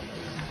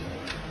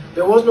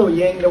 There was no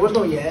yin, there was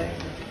no yang.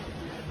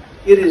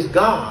 It is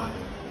God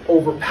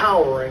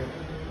overpowering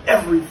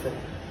everything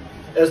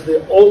as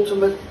the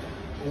ultimate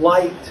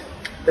light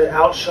that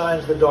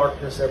outshines the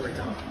darkness every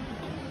time.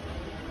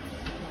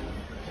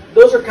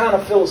 Those are kind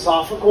of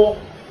philosophical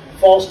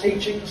false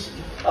teachings.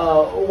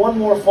 One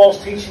more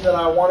false teaching that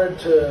I wanted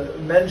to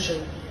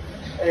mention,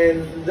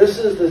 and this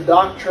is the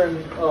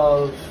doctrine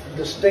of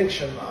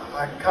distinction.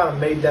 I kind of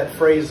made that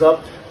phrase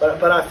up,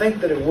 but I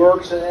think that it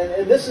works,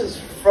 and this is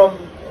from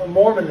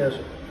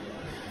Mormonism.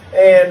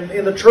 And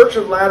in the Church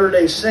of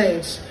Latter-day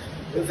Saints,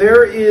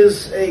 there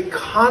is a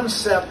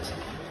concept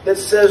that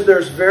says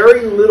there's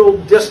very little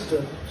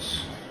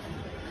distance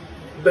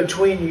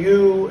between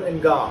you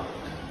and God.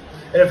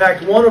 And in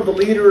fact, one of the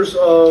leaders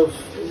of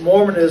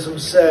Mormonism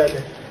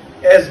said,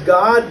 as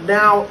man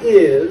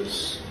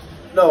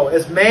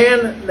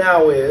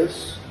now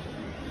is,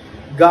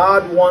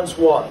 God once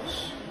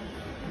was.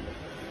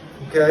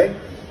 Okay?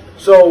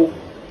 So,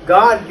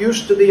 God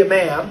used to be a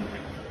man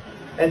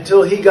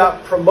until he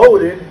got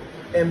promoted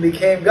and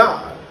became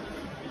God.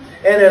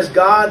 And as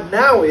God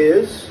now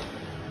is,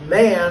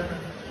 man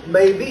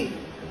may be.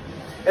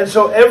 And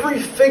so every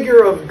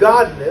figure of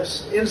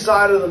godness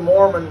inside of the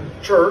Mormon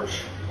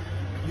church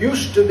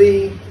used to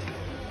be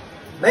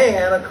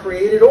man, a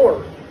created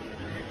order.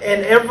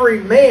 And every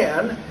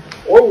man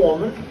or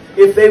woman,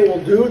 if they will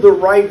do the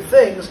right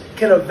things,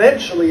 can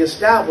eventually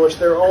establish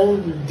their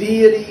own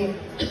deity.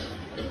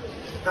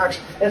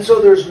 And so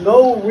there's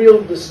no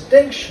real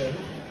distinction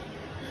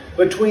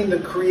between the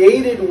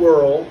created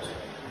world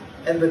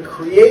and the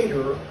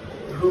Creator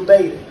who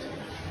made it.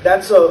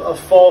 That's a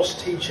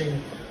false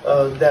teaching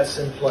that's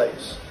in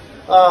place.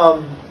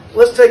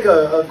 Let's take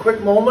a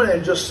quick moment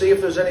and just see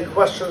if there's any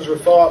questions or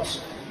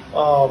thoughts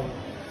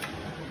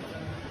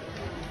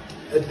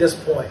at this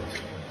point.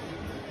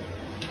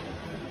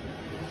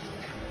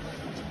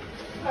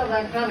 Well,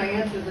 that kind of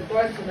answers the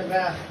question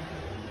about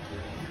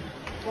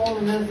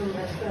Mormonism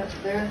and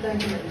stuff. They're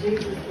thinking that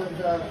Jesus was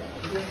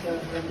just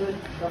a good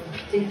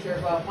teacher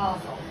of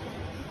apostle.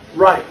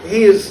 Right.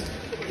 He is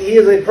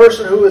a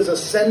person who is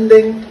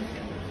ascending.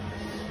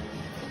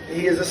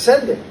 He is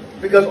ascending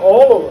because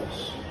all of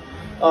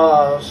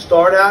us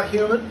start out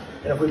human,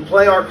 and if we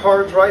play our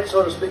cards right,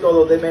 so to speak,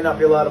 although they may not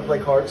be allowed to play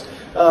cards,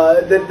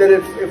 that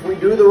if we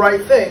do the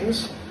right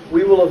things,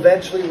 we will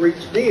eventually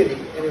reach deity.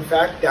 And in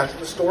fact, that's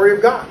the story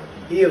of God.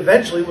 He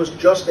eventually was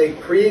just a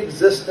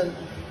pre-existent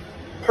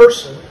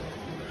person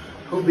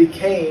who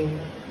became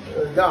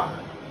God.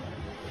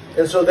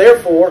 And so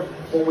therefore,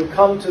 when we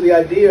come to the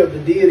idea of the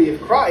deity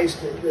of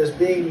Christ as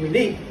being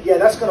unique, yeah,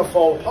 that's going to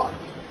fall apart.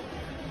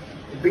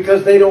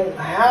 Because they don't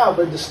have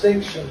a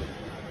distinction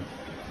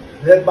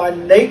that by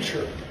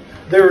nature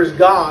there is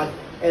God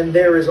and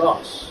there is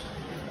us.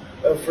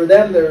 For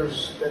them,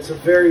 that's a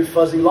very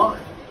fuzzy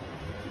line.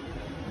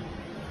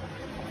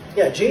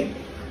 Yeah, Gene?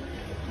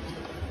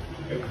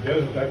 And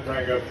doesn't that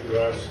bring up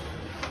to us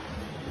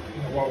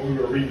what we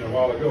were reading a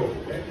while ago?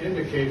 That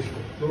indicates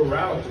the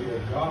plurality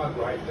of God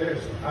right there.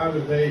 So how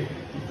do they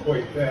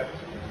equate that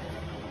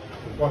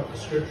with what the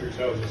Scripture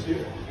tells us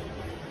here?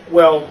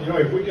 Well,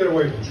 if we get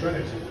away from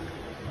Trinity,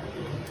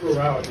 the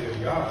plurality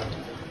of God,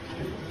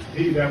 to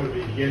me that would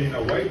be getting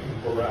away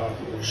from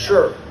plurality of God.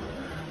 Sure.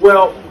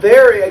 Well,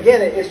 there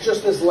again, it's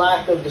just this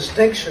lack of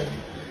distinction.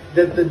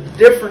 That the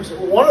difference,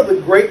 one of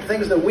the great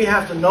things that we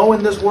have to know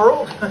in this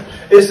world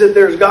is that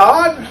there's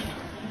God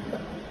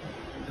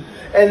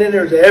and then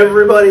there's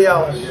everybody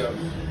else.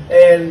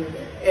 And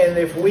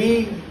if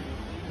we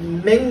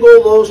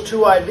mingle those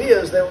two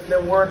ideas,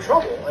 then we're in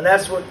trouble. And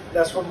that's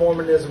what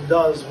Mormonism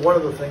does. One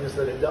of the things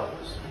that it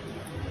does.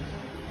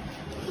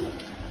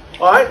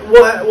 All right,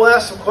 we'll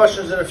ask some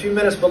questions in a few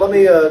minutes, but let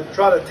me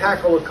try to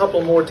tackle a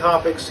couple more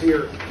topics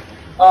here.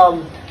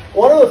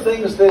 One of the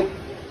things that,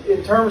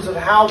 in terms of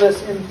how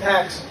this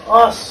impacts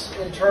us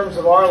in terms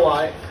of our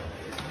life,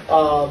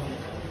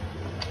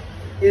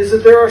 is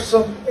that there are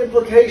some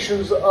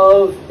implications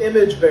of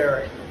image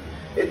bearing.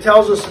 It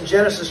tells us in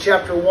Genesis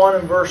chapter 1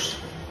 and verse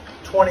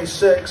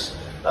 26.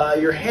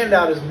 Your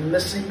handout is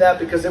missing that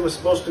because it was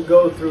supposed to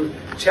go through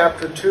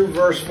chapter 2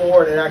 verse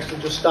 4 and it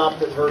actually just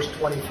stopped at verse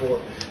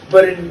 24.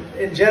 But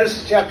in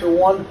Genesis chapter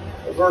 1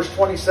 verse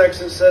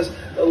 26 it says,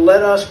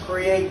 let us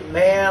create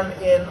man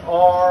in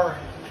our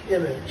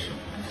image.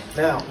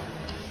 Now,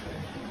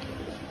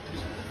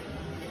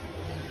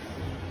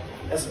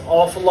 That's an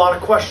awful lot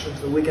of questions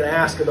that we can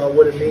ask about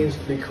what it means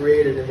to be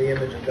created in the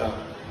image of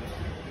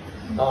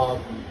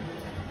God.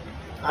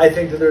 I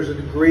think that there's a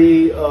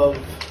degree of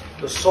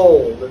the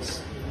soul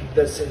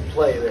that's in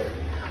play there.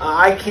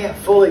 I can't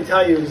fully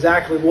tell you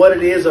exactly what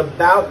it is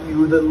about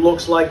you that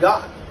looks like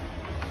God.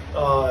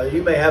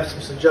 You may have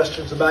some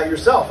suggestions about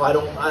yourself. I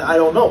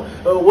don't know.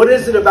 What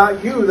is it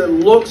about you that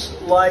looks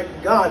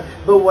like God?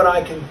 But what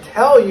I can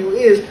tell you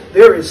is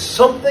there is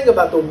something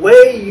about the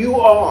way you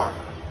are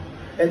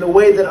and the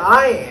way that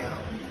I am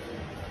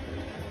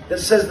that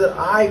says that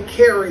I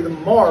carry the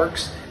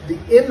marks, the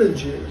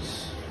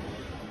images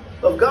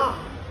of God.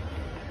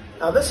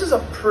 Now, this is a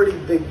pretty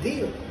big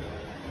deal.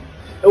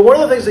 And one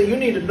of the things that you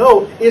need to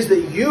know is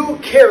that you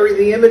carry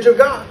the image of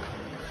God.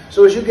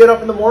 So as you get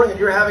up in the morning and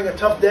you're having a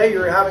tough day,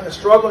 you're having a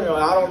struggle, you're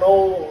like, I don't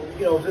know,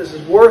 if this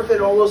is worth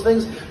it, all those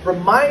things,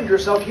 remind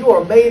yourself you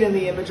are made in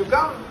the image of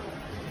God.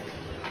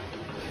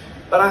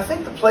 But I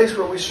think the place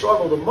where we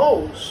struggle the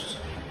most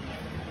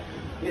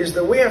is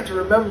that we have to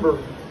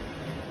remember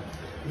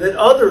that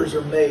others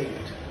are made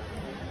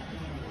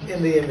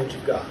in the image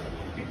of God.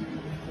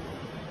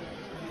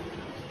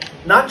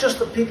 Not just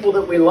the people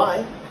that we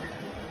like,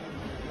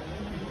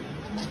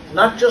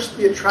 not just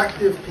the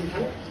attractive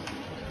people,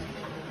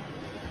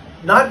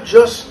 not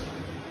just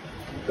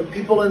the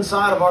people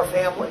inside of our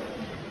family,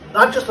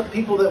 not just the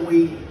people that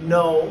we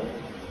know,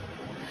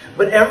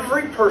 but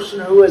every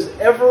person who has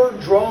ever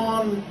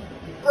drawn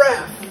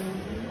breath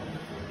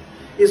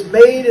is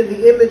made in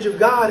the image of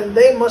God, and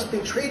they must be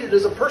treated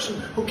as a person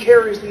who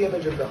carries the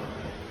image of God.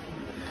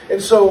 And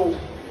so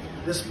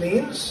this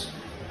means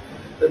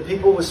that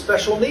people with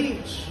special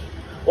needs,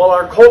 while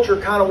our culture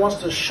kind of wants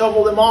to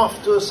shovel them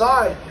off to the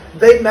side,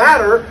 they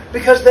matter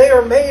because they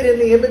are made in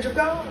the image of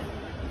God.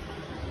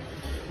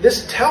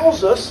 This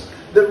tells us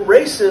that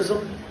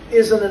racism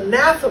is an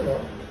anathema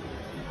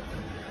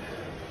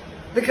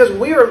because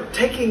we are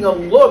taking a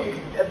look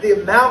at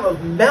the amount of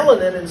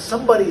melanin in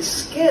somebody's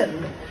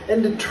skin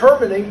and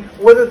determining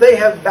whether they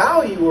have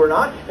value or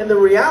not. And the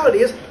reality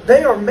is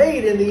they are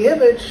made in the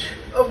image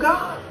of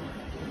God.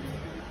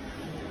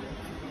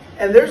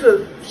 And there's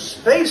a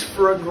space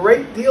for a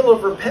great deal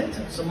of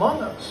repentance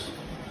among us,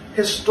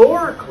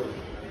 historically,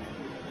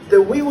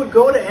 that we would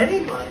go to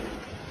anybody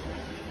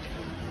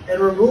and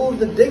remove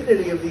the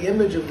dignity of the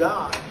image of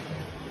God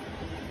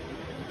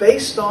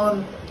based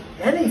on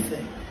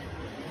anything.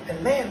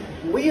 And man,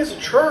 we as a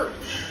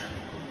church,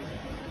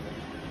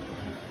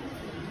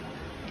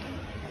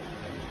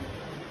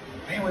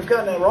 we've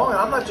gotten that wrong. And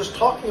I'm not just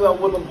talking about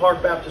Woodland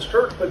Park Baptist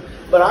Church,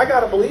 but I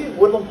got to believe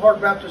Woodland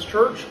Park Baptist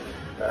Church,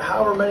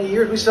 however many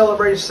years, we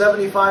celebrated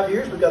 75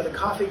 years. We got the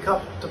coffee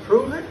cup to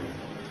prove it.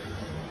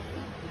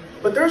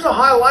 But there's a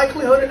high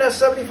likelihood in that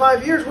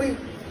 75 years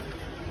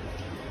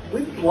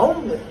we've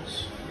blown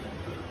this.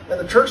 And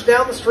the church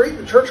down the street,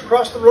 the church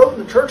across the road,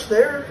 and the church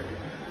there,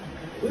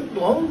 we've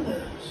blown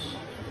this.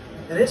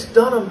 And it's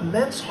done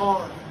immense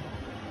harm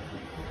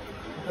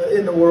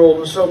in the world.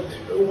 And so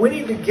we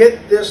need to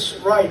get this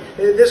right.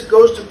 This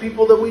goes to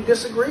people that we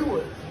disagree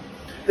with.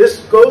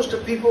 This goes to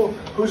people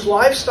whose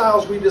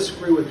lifestyles we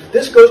disagree with.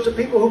 This goes to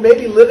people who may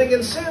be living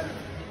in sin.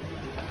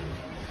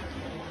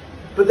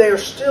 But they are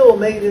still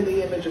made in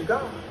the image of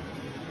God.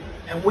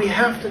 And we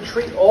have to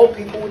treat all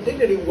people with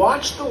dignity.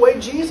 Watch the way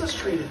Jesus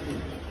treated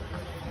people.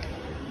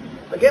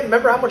 Again,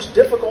 remember how much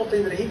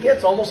difficulty that he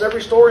gets. Almost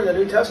every story in the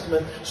New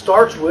Testament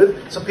starts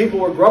with some people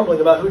were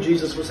grumbling about who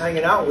Jesus was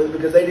hanging out with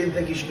because they didn't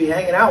think he should be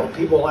hanging out with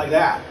people like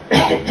that.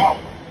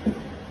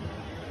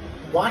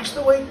 Watch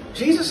the way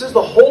Jesus is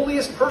the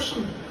holiest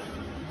person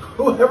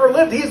who ever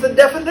lived. He's the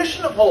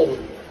definition of holy.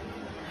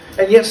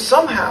 And yet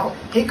somehow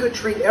he could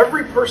treat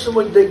every person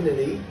with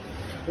dignity,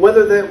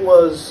 whether that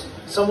was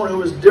someone who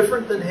was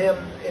different than him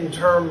in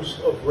terms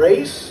of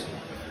race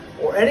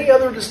or any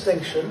other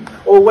distinction,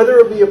 or whether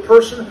it be a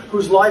person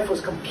whose life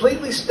was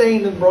completely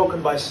stained and broken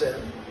by sin.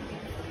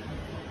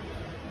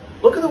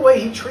 Look at the way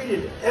he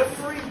treated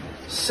every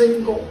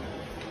single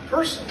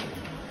person.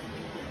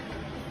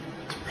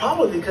 It's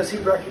probably because he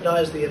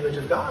recognized the image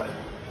of God.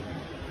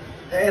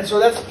 And so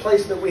that's a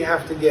place that we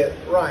have to get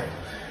right.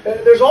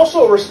 There's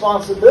also a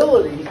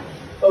responsibility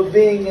of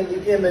being in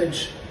the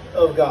image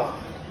of God.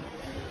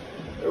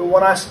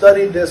 When I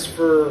studied this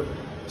for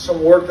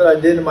some work that I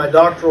did in my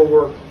doctoral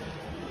work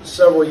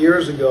several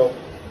years ago,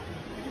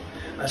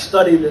 I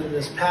studied in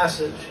this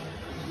passage,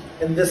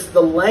 and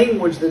the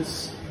language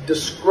that's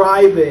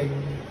describing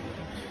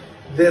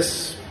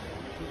this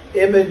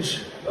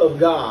image of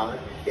God,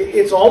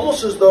 it's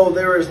almost as though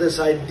there is this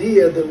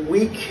idea that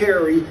we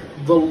carry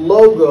the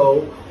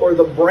logo or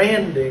the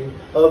branding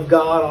of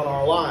God on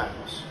our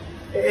lives.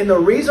 And the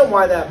reason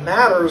why that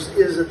matters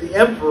is that the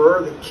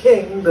emperor, the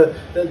king, the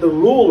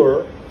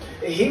ruler,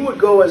 he would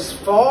go as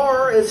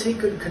far as he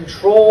could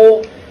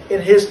control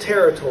in his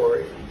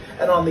territory.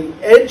 And on the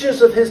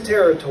edges of his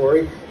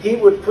territory, he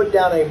would put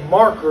down a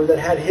marker that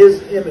had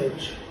his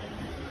image.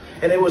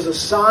 And it was a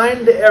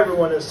sign to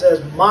everyone that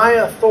says, my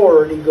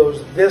authority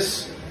goes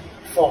this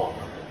far.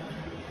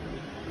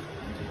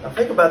 Now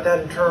think about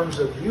that in terms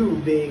of you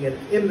being an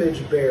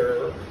image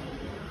bearer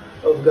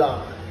of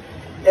God.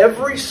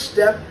 Every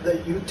step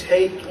that you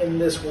take in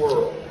this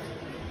world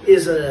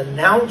is an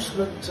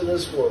announcement to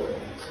this world.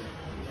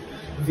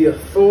 The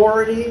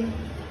authority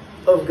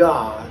of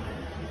God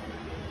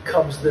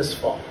comes this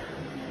far.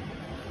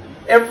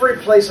 Every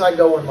place I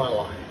go in my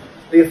life,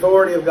 the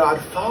authority of God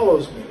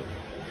follows me.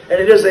 And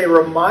it is a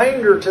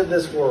reminder to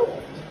this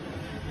world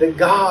that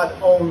God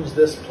owns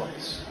this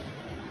place.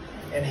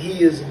 And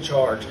He is in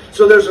charge.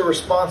 So there's a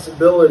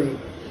responsibility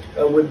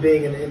with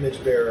being an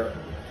image bearer.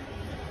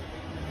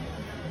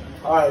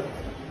 All right.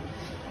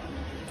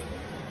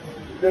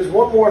 There's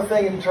one more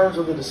thing in terms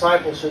of the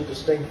discipleship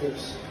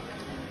distinctives.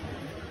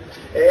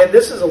 And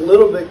this is a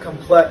little bit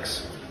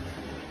complex.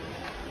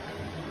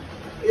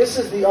 This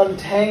is the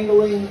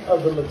untangling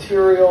of the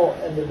material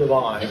and the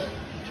divine.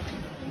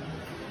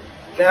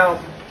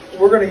 Now,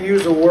 we're going to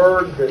use a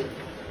word that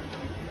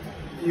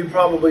you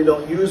probably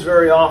don't use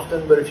very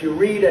often, but if you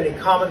read any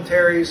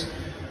commentaries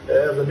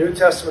of the New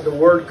Testament, the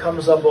word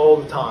comes up all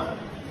the time.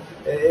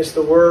 It's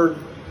the word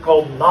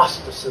called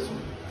Gnosticism.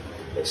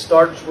 It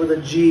starts with a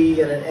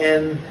G and an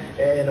N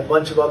and a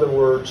bunch of other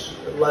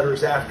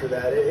letters after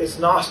that. It's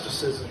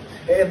Gnosticism.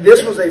 And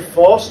this was a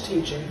false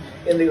teaching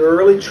in the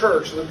early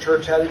church that the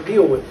church had to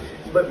deal with.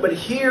 But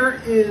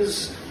here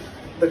is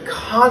the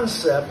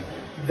concept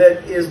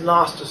that is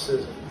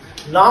Gnosticism.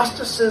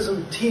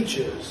 Gnosticism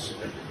teaches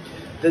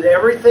that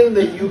everything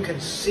that you can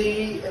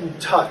see and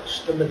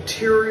touch, the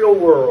material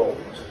world,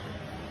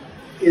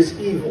 is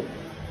evil.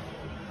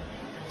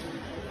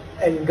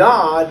 And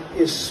God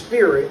is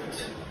spirit,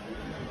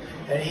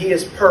 and He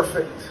is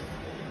perfect,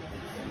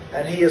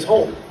 and He is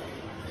holy.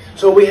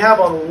 So we have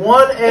on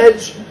one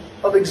edge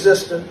of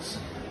existence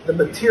the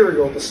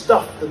material, the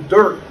stuff, the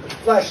dirt, the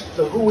flesh,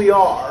 the who we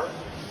are.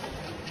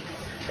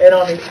 And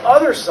on the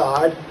other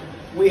side,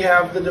 we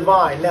have the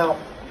divine. Now,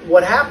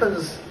 what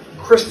happens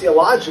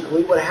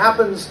Christologically, what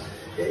happens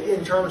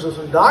in terms of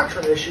some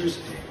doctrine issues,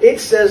 it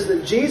says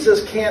that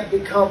Jesus can't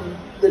become,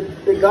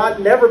 that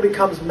God never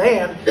becomes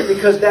man,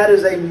 because that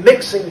is a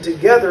mixing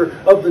together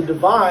of the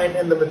divine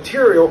and the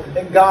material,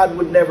 and God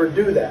would never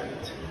do that.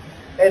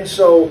 And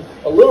so,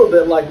 a little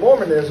bit like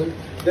Mormonism,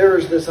 there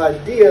is this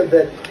idea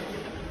that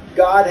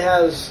God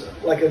has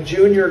like a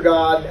junior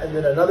God, and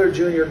then another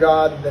junior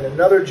God, and then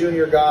another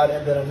junior God,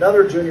 and then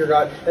another junior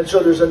God. And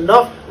so there's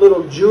enough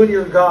little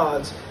junior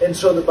gods, and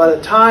so that by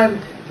the time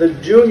the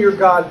junior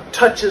God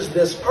touches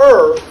this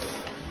earth,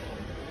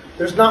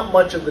 there's not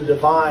much of the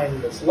divine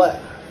that's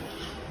left.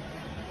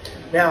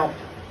 Now,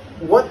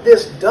 what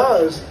this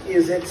does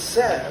is it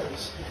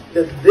says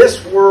that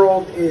this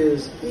world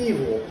is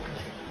evil,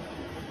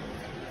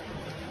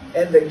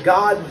 and that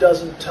God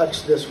doesn't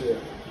touch this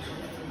world.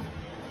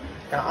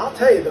 Now, I'll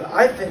tell you that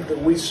I think that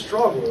we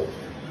struggle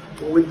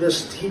with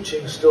this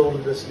teaching still to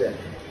this day.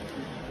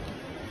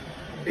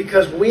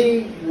 Because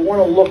we want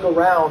to look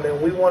around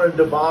and we want to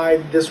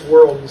divide this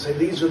world and say,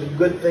 these are the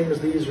good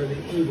things, these are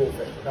the evil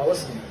things. Now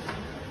listen,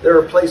 there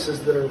are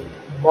places that are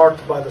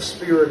marked by the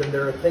Spirit, and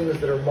there are things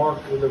that are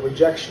marked with the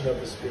rejection of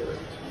the Spirit.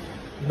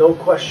 No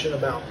question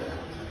about that.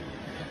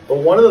 But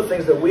one of the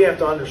things that we have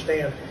to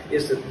understand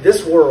is that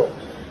this world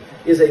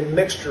is a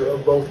mixture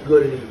of both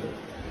good and evil.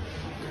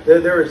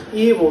 There is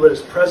evil that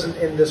is present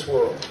in this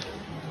world.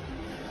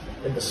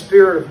 And the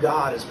Spirit of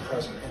God is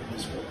present in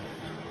this world.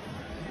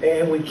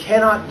 And we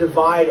cannot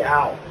divide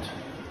out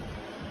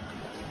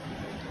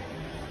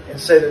and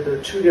say that there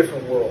are two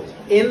different worlds.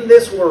 In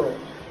this world,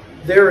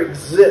 there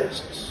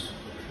exists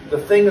the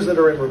things that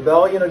are in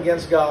rebellion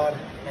against God.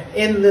 And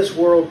in this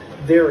world,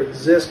 there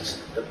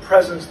exists the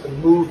presence, the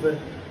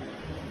movement,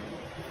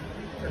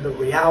 and the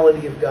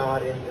reality of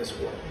God in this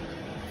world.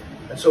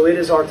 And so it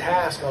is our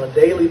task on a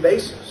daily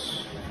basis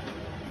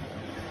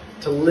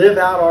to live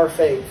out our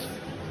faith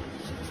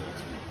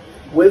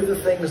with the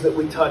things that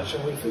we touch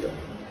and we feel.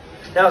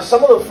 Now,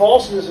 some of the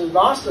falseness of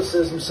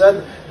Gnosticism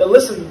said that,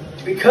 listen,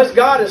 because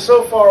God is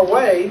so far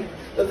away,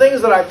 the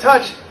things that I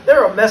touch,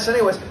 they're a mess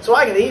anyways. So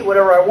I can eat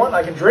whatever I want,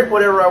 I can drink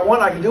whatever I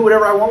want, I can do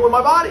whatever I want with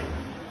my body.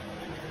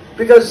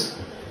 Because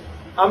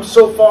I'm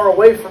so far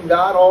away from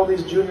God, all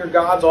these junior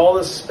gods, all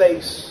this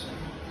space.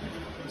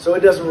 So it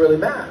doesn't really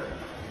matter.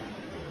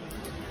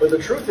 But the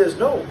truth is,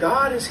 no,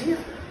 God is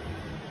here.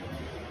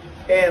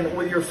 And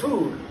with your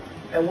food,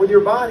 and with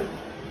your body,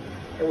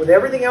 and with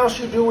everything else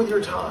you do with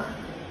your time,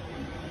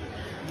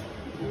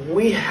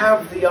 we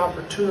have the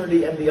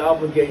opportunity and the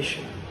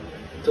obligation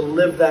to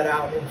live that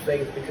out in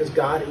faith, because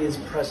God is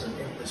present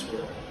in this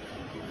world.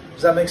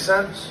 Does that make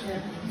sense?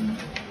 Yeah.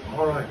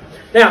 All right.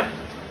 Now,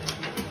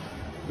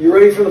 you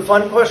ready for the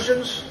fun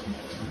questions?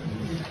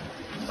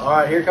 All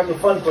right, here come the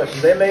fun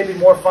questions. They may be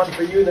more fun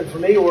for you than for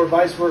me, or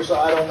vice versa.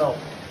 I don't know.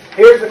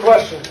 Here's the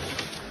question.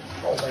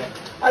 Oh, man.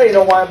 I don't even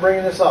know why I'm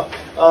bringing this up.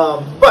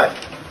 But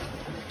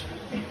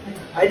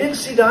I didn't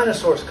see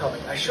dinosaurs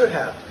coming. I should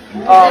have.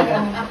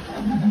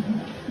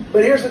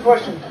 But here's the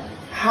question.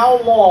 How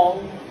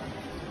long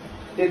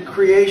did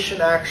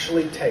creation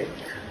actually take?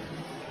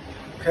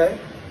 Okay?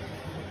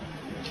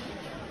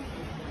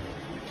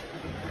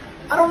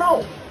 I don't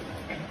know.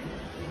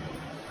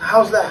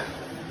 How's that?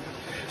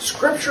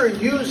 Scripture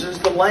uses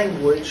the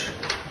language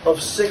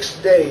of 6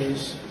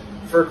 days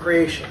for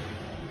creation.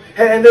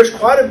 And there's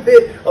quite a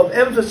bit of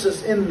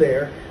emphasis in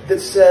there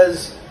that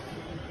says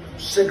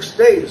 6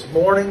 days,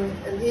 morning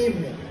and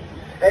evening.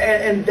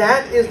 And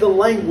that is the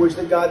language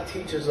that God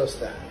teaches us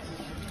that.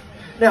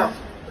 Now,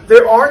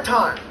 there are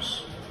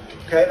times,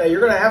 okay, now you're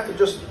going to have to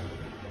just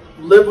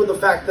live with the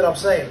fact that I'm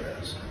saying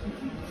this.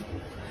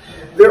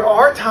 There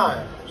are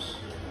times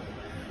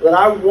that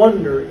I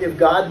wonder if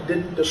God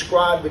didn't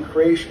describe the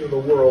creation of the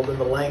world in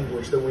the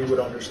language that we would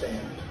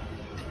understand.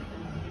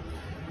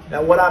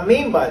 Now, what I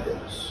mean by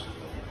this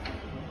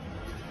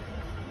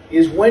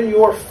is when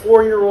your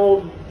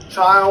 4-year-old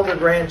child or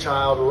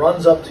grandchild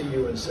runs up to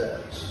you and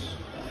says,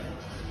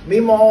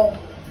 Meemaw,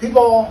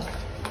 Peepaw,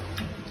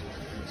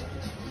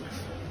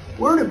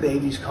 where do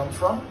babies come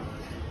from?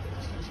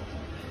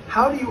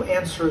 How do you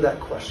answer that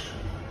question?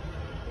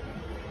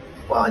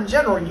 Well, in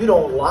general, you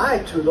don't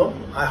lie to them.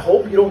 I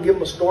hope you don't give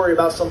them a story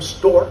about some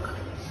stork.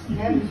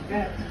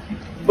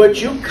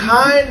 But you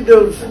kind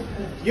of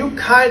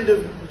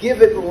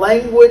give it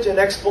language and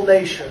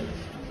explanation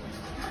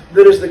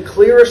that is the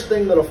clearest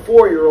thing that a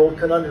 4-year-old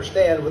can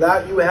understand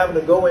without you having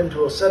to go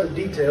into a set of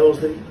details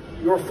that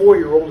your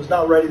 4-year-old is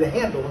not ready to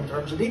handle in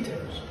terms of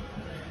details.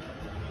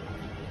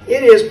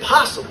 It is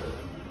possible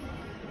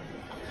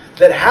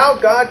that how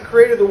God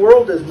created the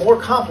world is more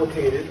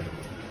complicated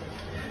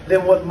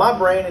than what my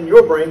brain and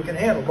your brain can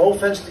handle. No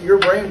offense to your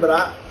brain,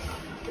 but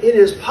it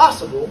is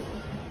possible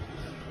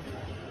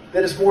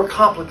that it's more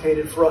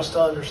complicated for us to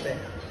understand.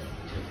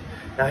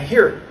 Now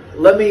here,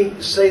 let me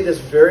say this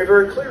very,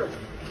 very clearly.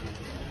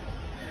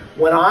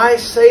 When I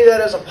say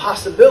that as a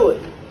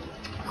possibility,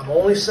 I'm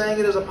only saying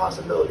it as a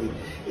possibility.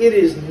 It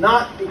is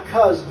not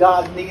because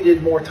God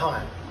needed more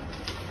time.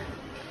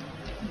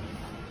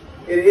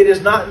 It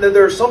is not.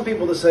 There are some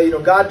people that say,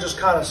 God just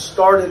kind of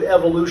started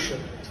evolution,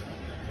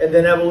 and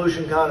then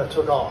evolution kind of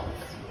took off.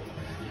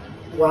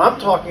 What I'm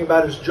talking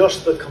about is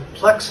just the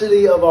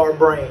complexity of our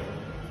brain,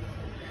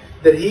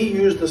 that He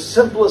used the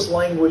simplest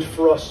language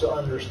for us to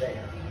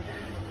understand.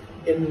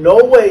 In no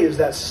way is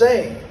that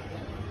saying,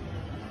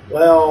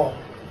 well,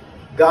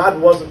 God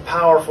wasn't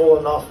powerful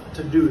enough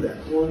to do that.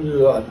 Well,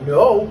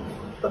 no.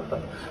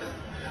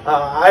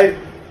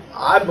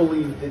 I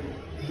believe that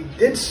He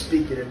did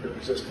speak it into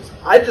existence.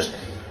 I just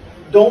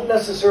don't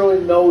necessarily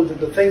know that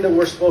the thing that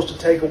we're supposed to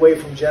take away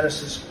from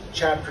Genesis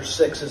chapter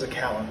 6 is a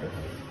calendar.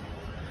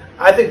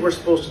 I think we're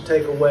supposed to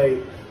take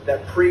away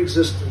that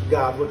pre-existent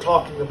God. We're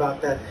talking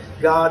about that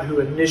God who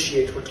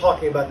initiates. We're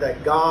talking about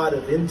that God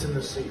of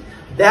intimacy.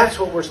 That's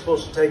what we're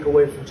supposed to take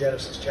away from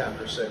Genesis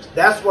chapter 6.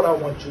 That's what I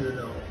want you to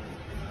know.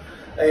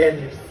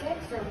 And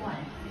 6 or 1?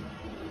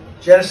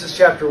 Genesis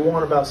chapter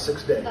 1, about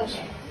 6 days.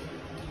 Okay.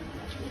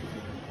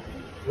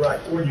 Right.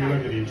 When you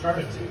look at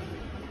eternity,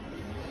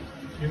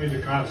 you need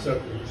the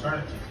concept of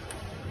eternity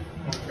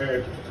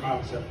compared to the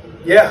concept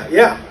of...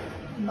 Yeah.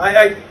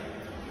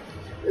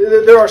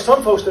 There are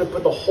some folks that have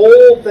put the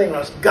whole thing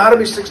on. It's got to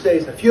be 6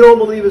 days. If you don't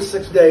believe it's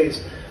 6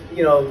 days,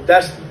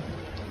 that's...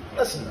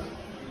 Listen,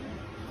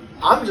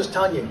 I'm just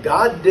telling you,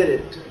 God did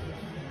it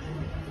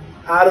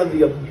out of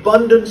the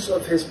abundance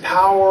of His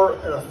power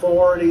and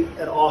authority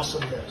and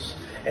awesomeness.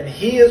 And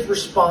He is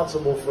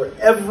responsible for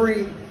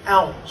every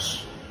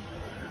ounce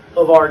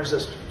of our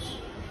existence.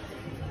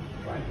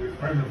 Right, we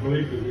firmly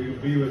believe that we will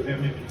be with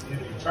Him in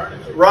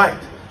eternity. Right.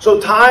 So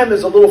time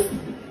is a little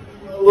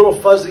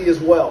fuzzy as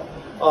well.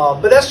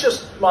 But that's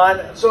just mine.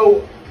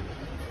 So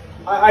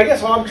I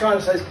guess what I'm trying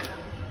to say is,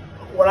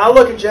 when I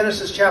look at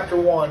Genesis chapter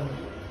 1,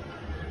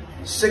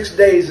 6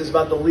 days is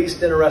about the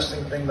least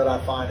interesting thing that I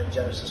find in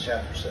Genesis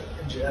chapter 6,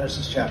 in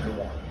Genesis chapter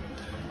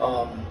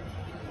 1.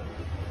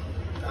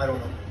 I don't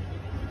know.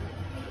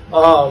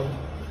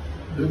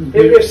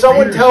 If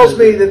someone tells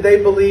me that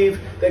they believe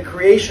that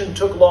creation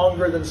took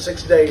longer than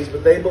 6 days,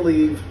 but they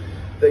believe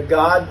that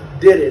God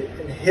did it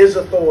in His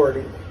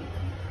authority,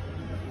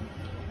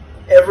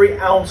 every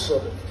ounce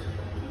of it,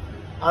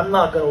 I'm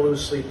not going to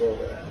lose sleep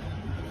over that.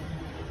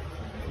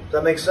 Does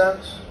that make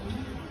sense?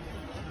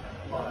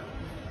 All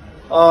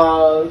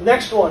right.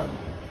 Next one.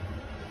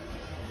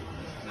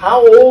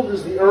 How old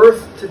is the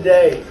earth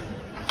today?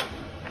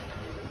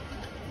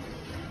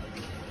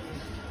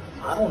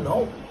 I don't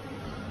know.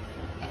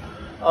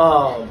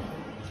 I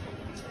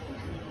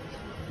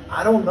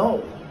don't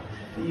know.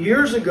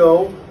 Years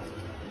ago,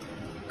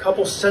 a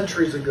couple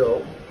centuries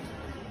ago,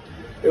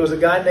 there was a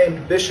guy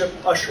named Bishop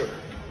Ussher,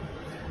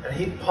 and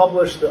he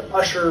published the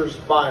Ussher's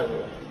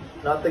Bible.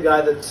 Not the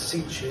guy that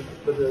seats you,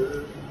 but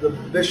the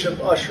Bishop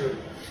Ussher.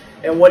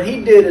 And what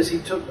he did is he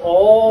took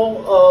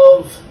all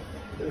of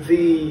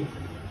the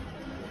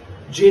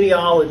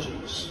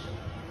genealogies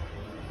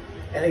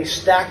and he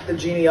stacked the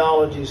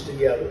genealogies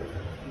together.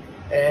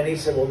 And he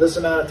said, well, this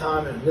amount of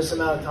time, and this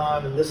amount of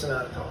time, and this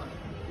amount of time.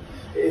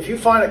 If you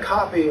find a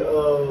copy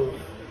of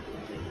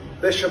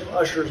Bishop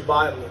Ussher's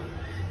Bible,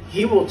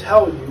 he will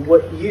tell you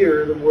what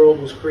year the world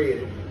was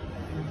created.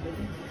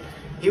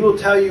 He will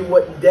tell you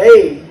what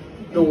day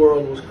the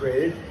world was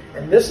created.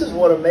 And this is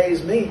what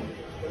amazed me.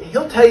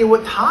 He'll tell you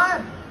what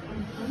time.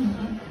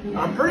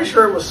 I'm pretty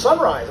sure it was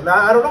sunrise. I mean,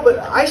 I don't know, but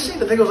I seem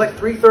to think it was like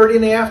 3:30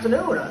 in the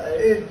afternoon.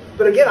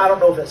 But again, I don't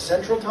know if that's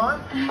Central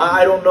Time.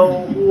 I don't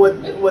know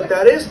what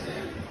that is.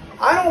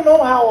 I don't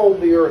know how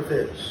old the Earth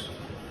is.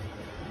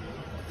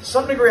 To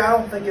some degree, I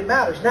don't think it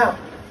matters. Now,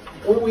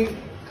 when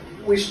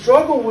we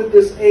struggle with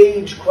this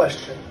age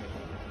question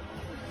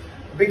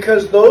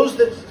because those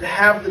that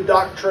have the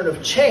doctrine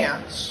of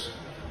chance,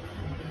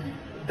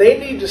 they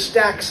need to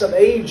stack some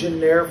age in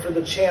there for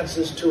the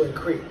chances to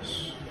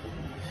increase.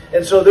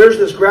 And so there's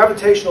this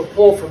gravitational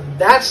pull from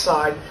that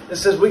side that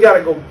says we got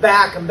to go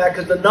back and back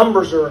because the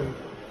numbers are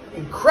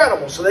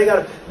incredible. So they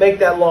got to make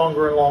that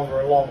longer and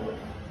longer and longer.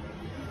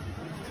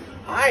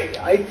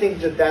 I think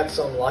that that's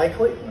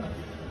unlikely.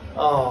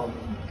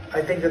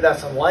 I think that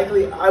that's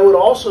unlikely. I would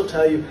also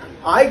tell you,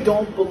 I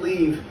don't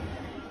believe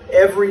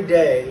every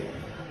day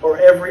or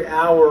every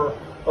hour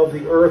of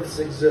the earth's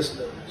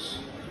existence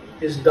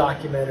is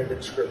documented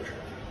in Scripture.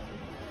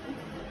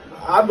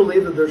 I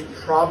believe that there's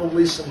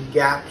probably some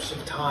gaps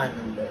of time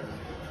in there.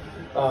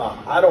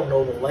 I don't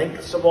know the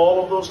lengths of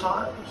all of those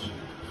times.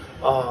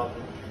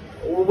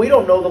 We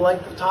don't know the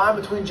length of time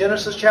between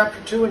Genesis chapter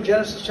 2 and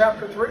Genesis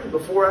chapter 3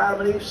 before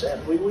Adam and Eve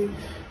sinned. We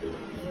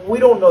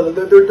don't know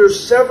that.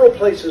 There's several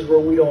places where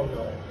we don't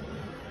know.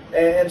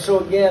 And so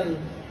again,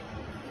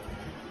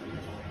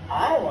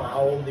 I don't know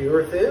how old the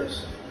earth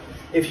is.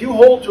 If you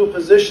hold to a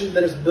position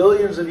that is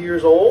billions of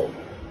years old,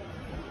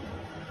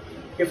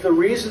 if the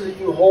reason that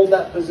you hold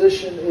that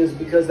position is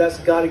because that's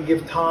got to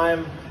give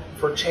time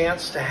for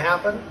chance to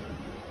happen,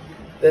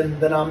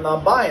 then I'm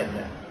not buying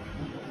that.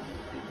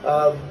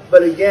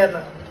 But again,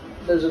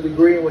 there's a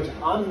degree in which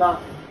I'm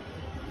not.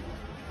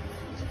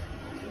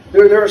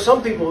 There are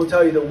some people who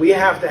tell you that we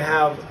have to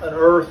have an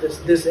earth that's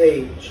this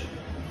age.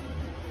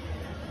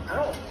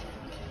 I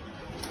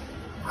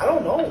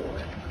don't know.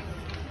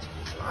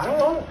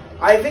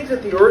 I think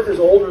that the earth is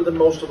older than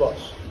most of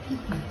us.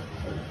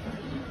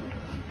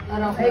 I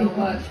don't know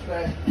much,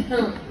 but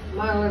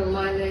my little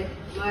minute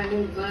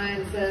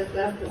mind says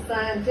that's the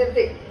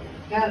scientific.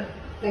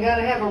 They got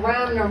to have a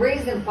rhyme and a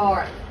reason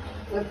for it.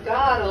 With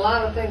God, a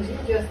lot of things you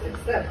just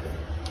accept.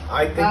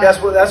 I think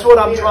that's what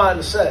I'm trying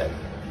to say.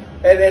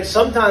 And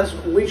sometimes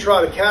we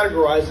try to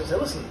categorize and say,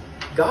 listen,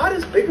 God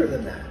is bigger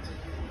than that.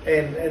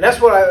 And that's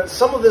what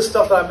some of this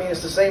stuff that I mean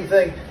is the same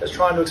thing as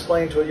trying to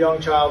explain to a young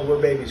child where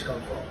babies come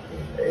from.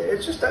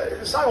 It's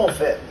not going to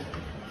fit.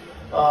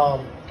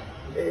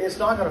 It's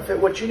not going to fit.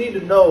 What you need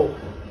to know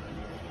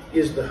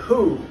is the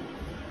who,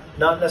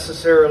 not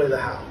necessarily the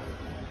how.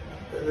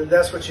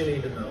 That's what you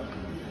need to know.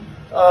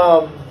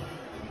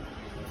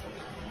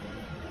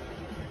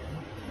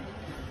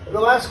 The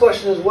last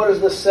question is, what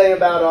does this say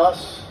about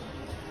us?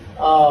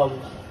 I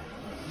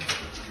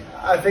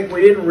think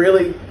we didn't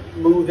really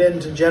move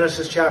into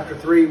Genesis chapter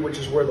 3, which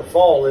is where the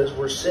fall is,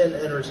 where sin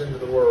enters into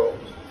the world.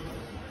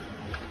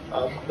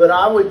 But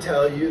I would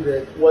tell you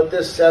that what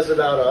this says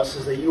about us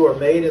is that you are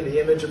made in the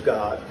image of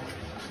God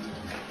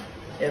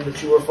and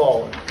that you are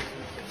fallen.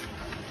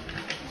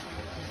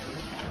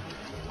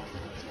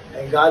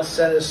 And God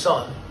sent His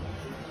Son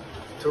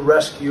to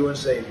rescue and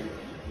save you.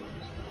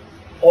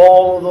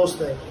 All of those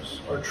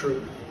things are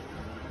true.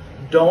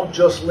 Don't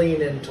just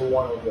lean into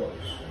one of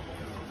those.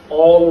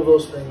 All of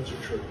those things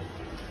are true.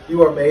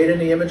 You are made in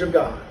the image of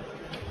God.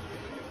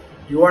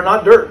 You are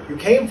not dirt. You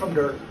came from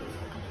dirt.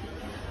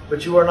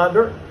 But you are not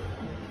dirt.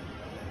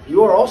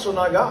 You are also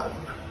not God.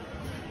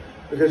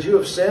 Because you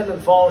have sinned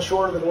and fallen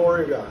short of the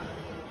glory of God.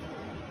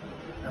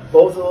 And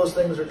both of those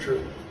things are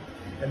true.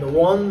 And the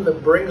one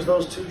that brings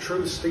those two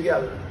truths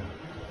together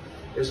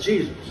is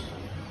Jesus.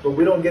 But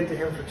we don't get to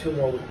Him for 2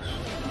 more weeks.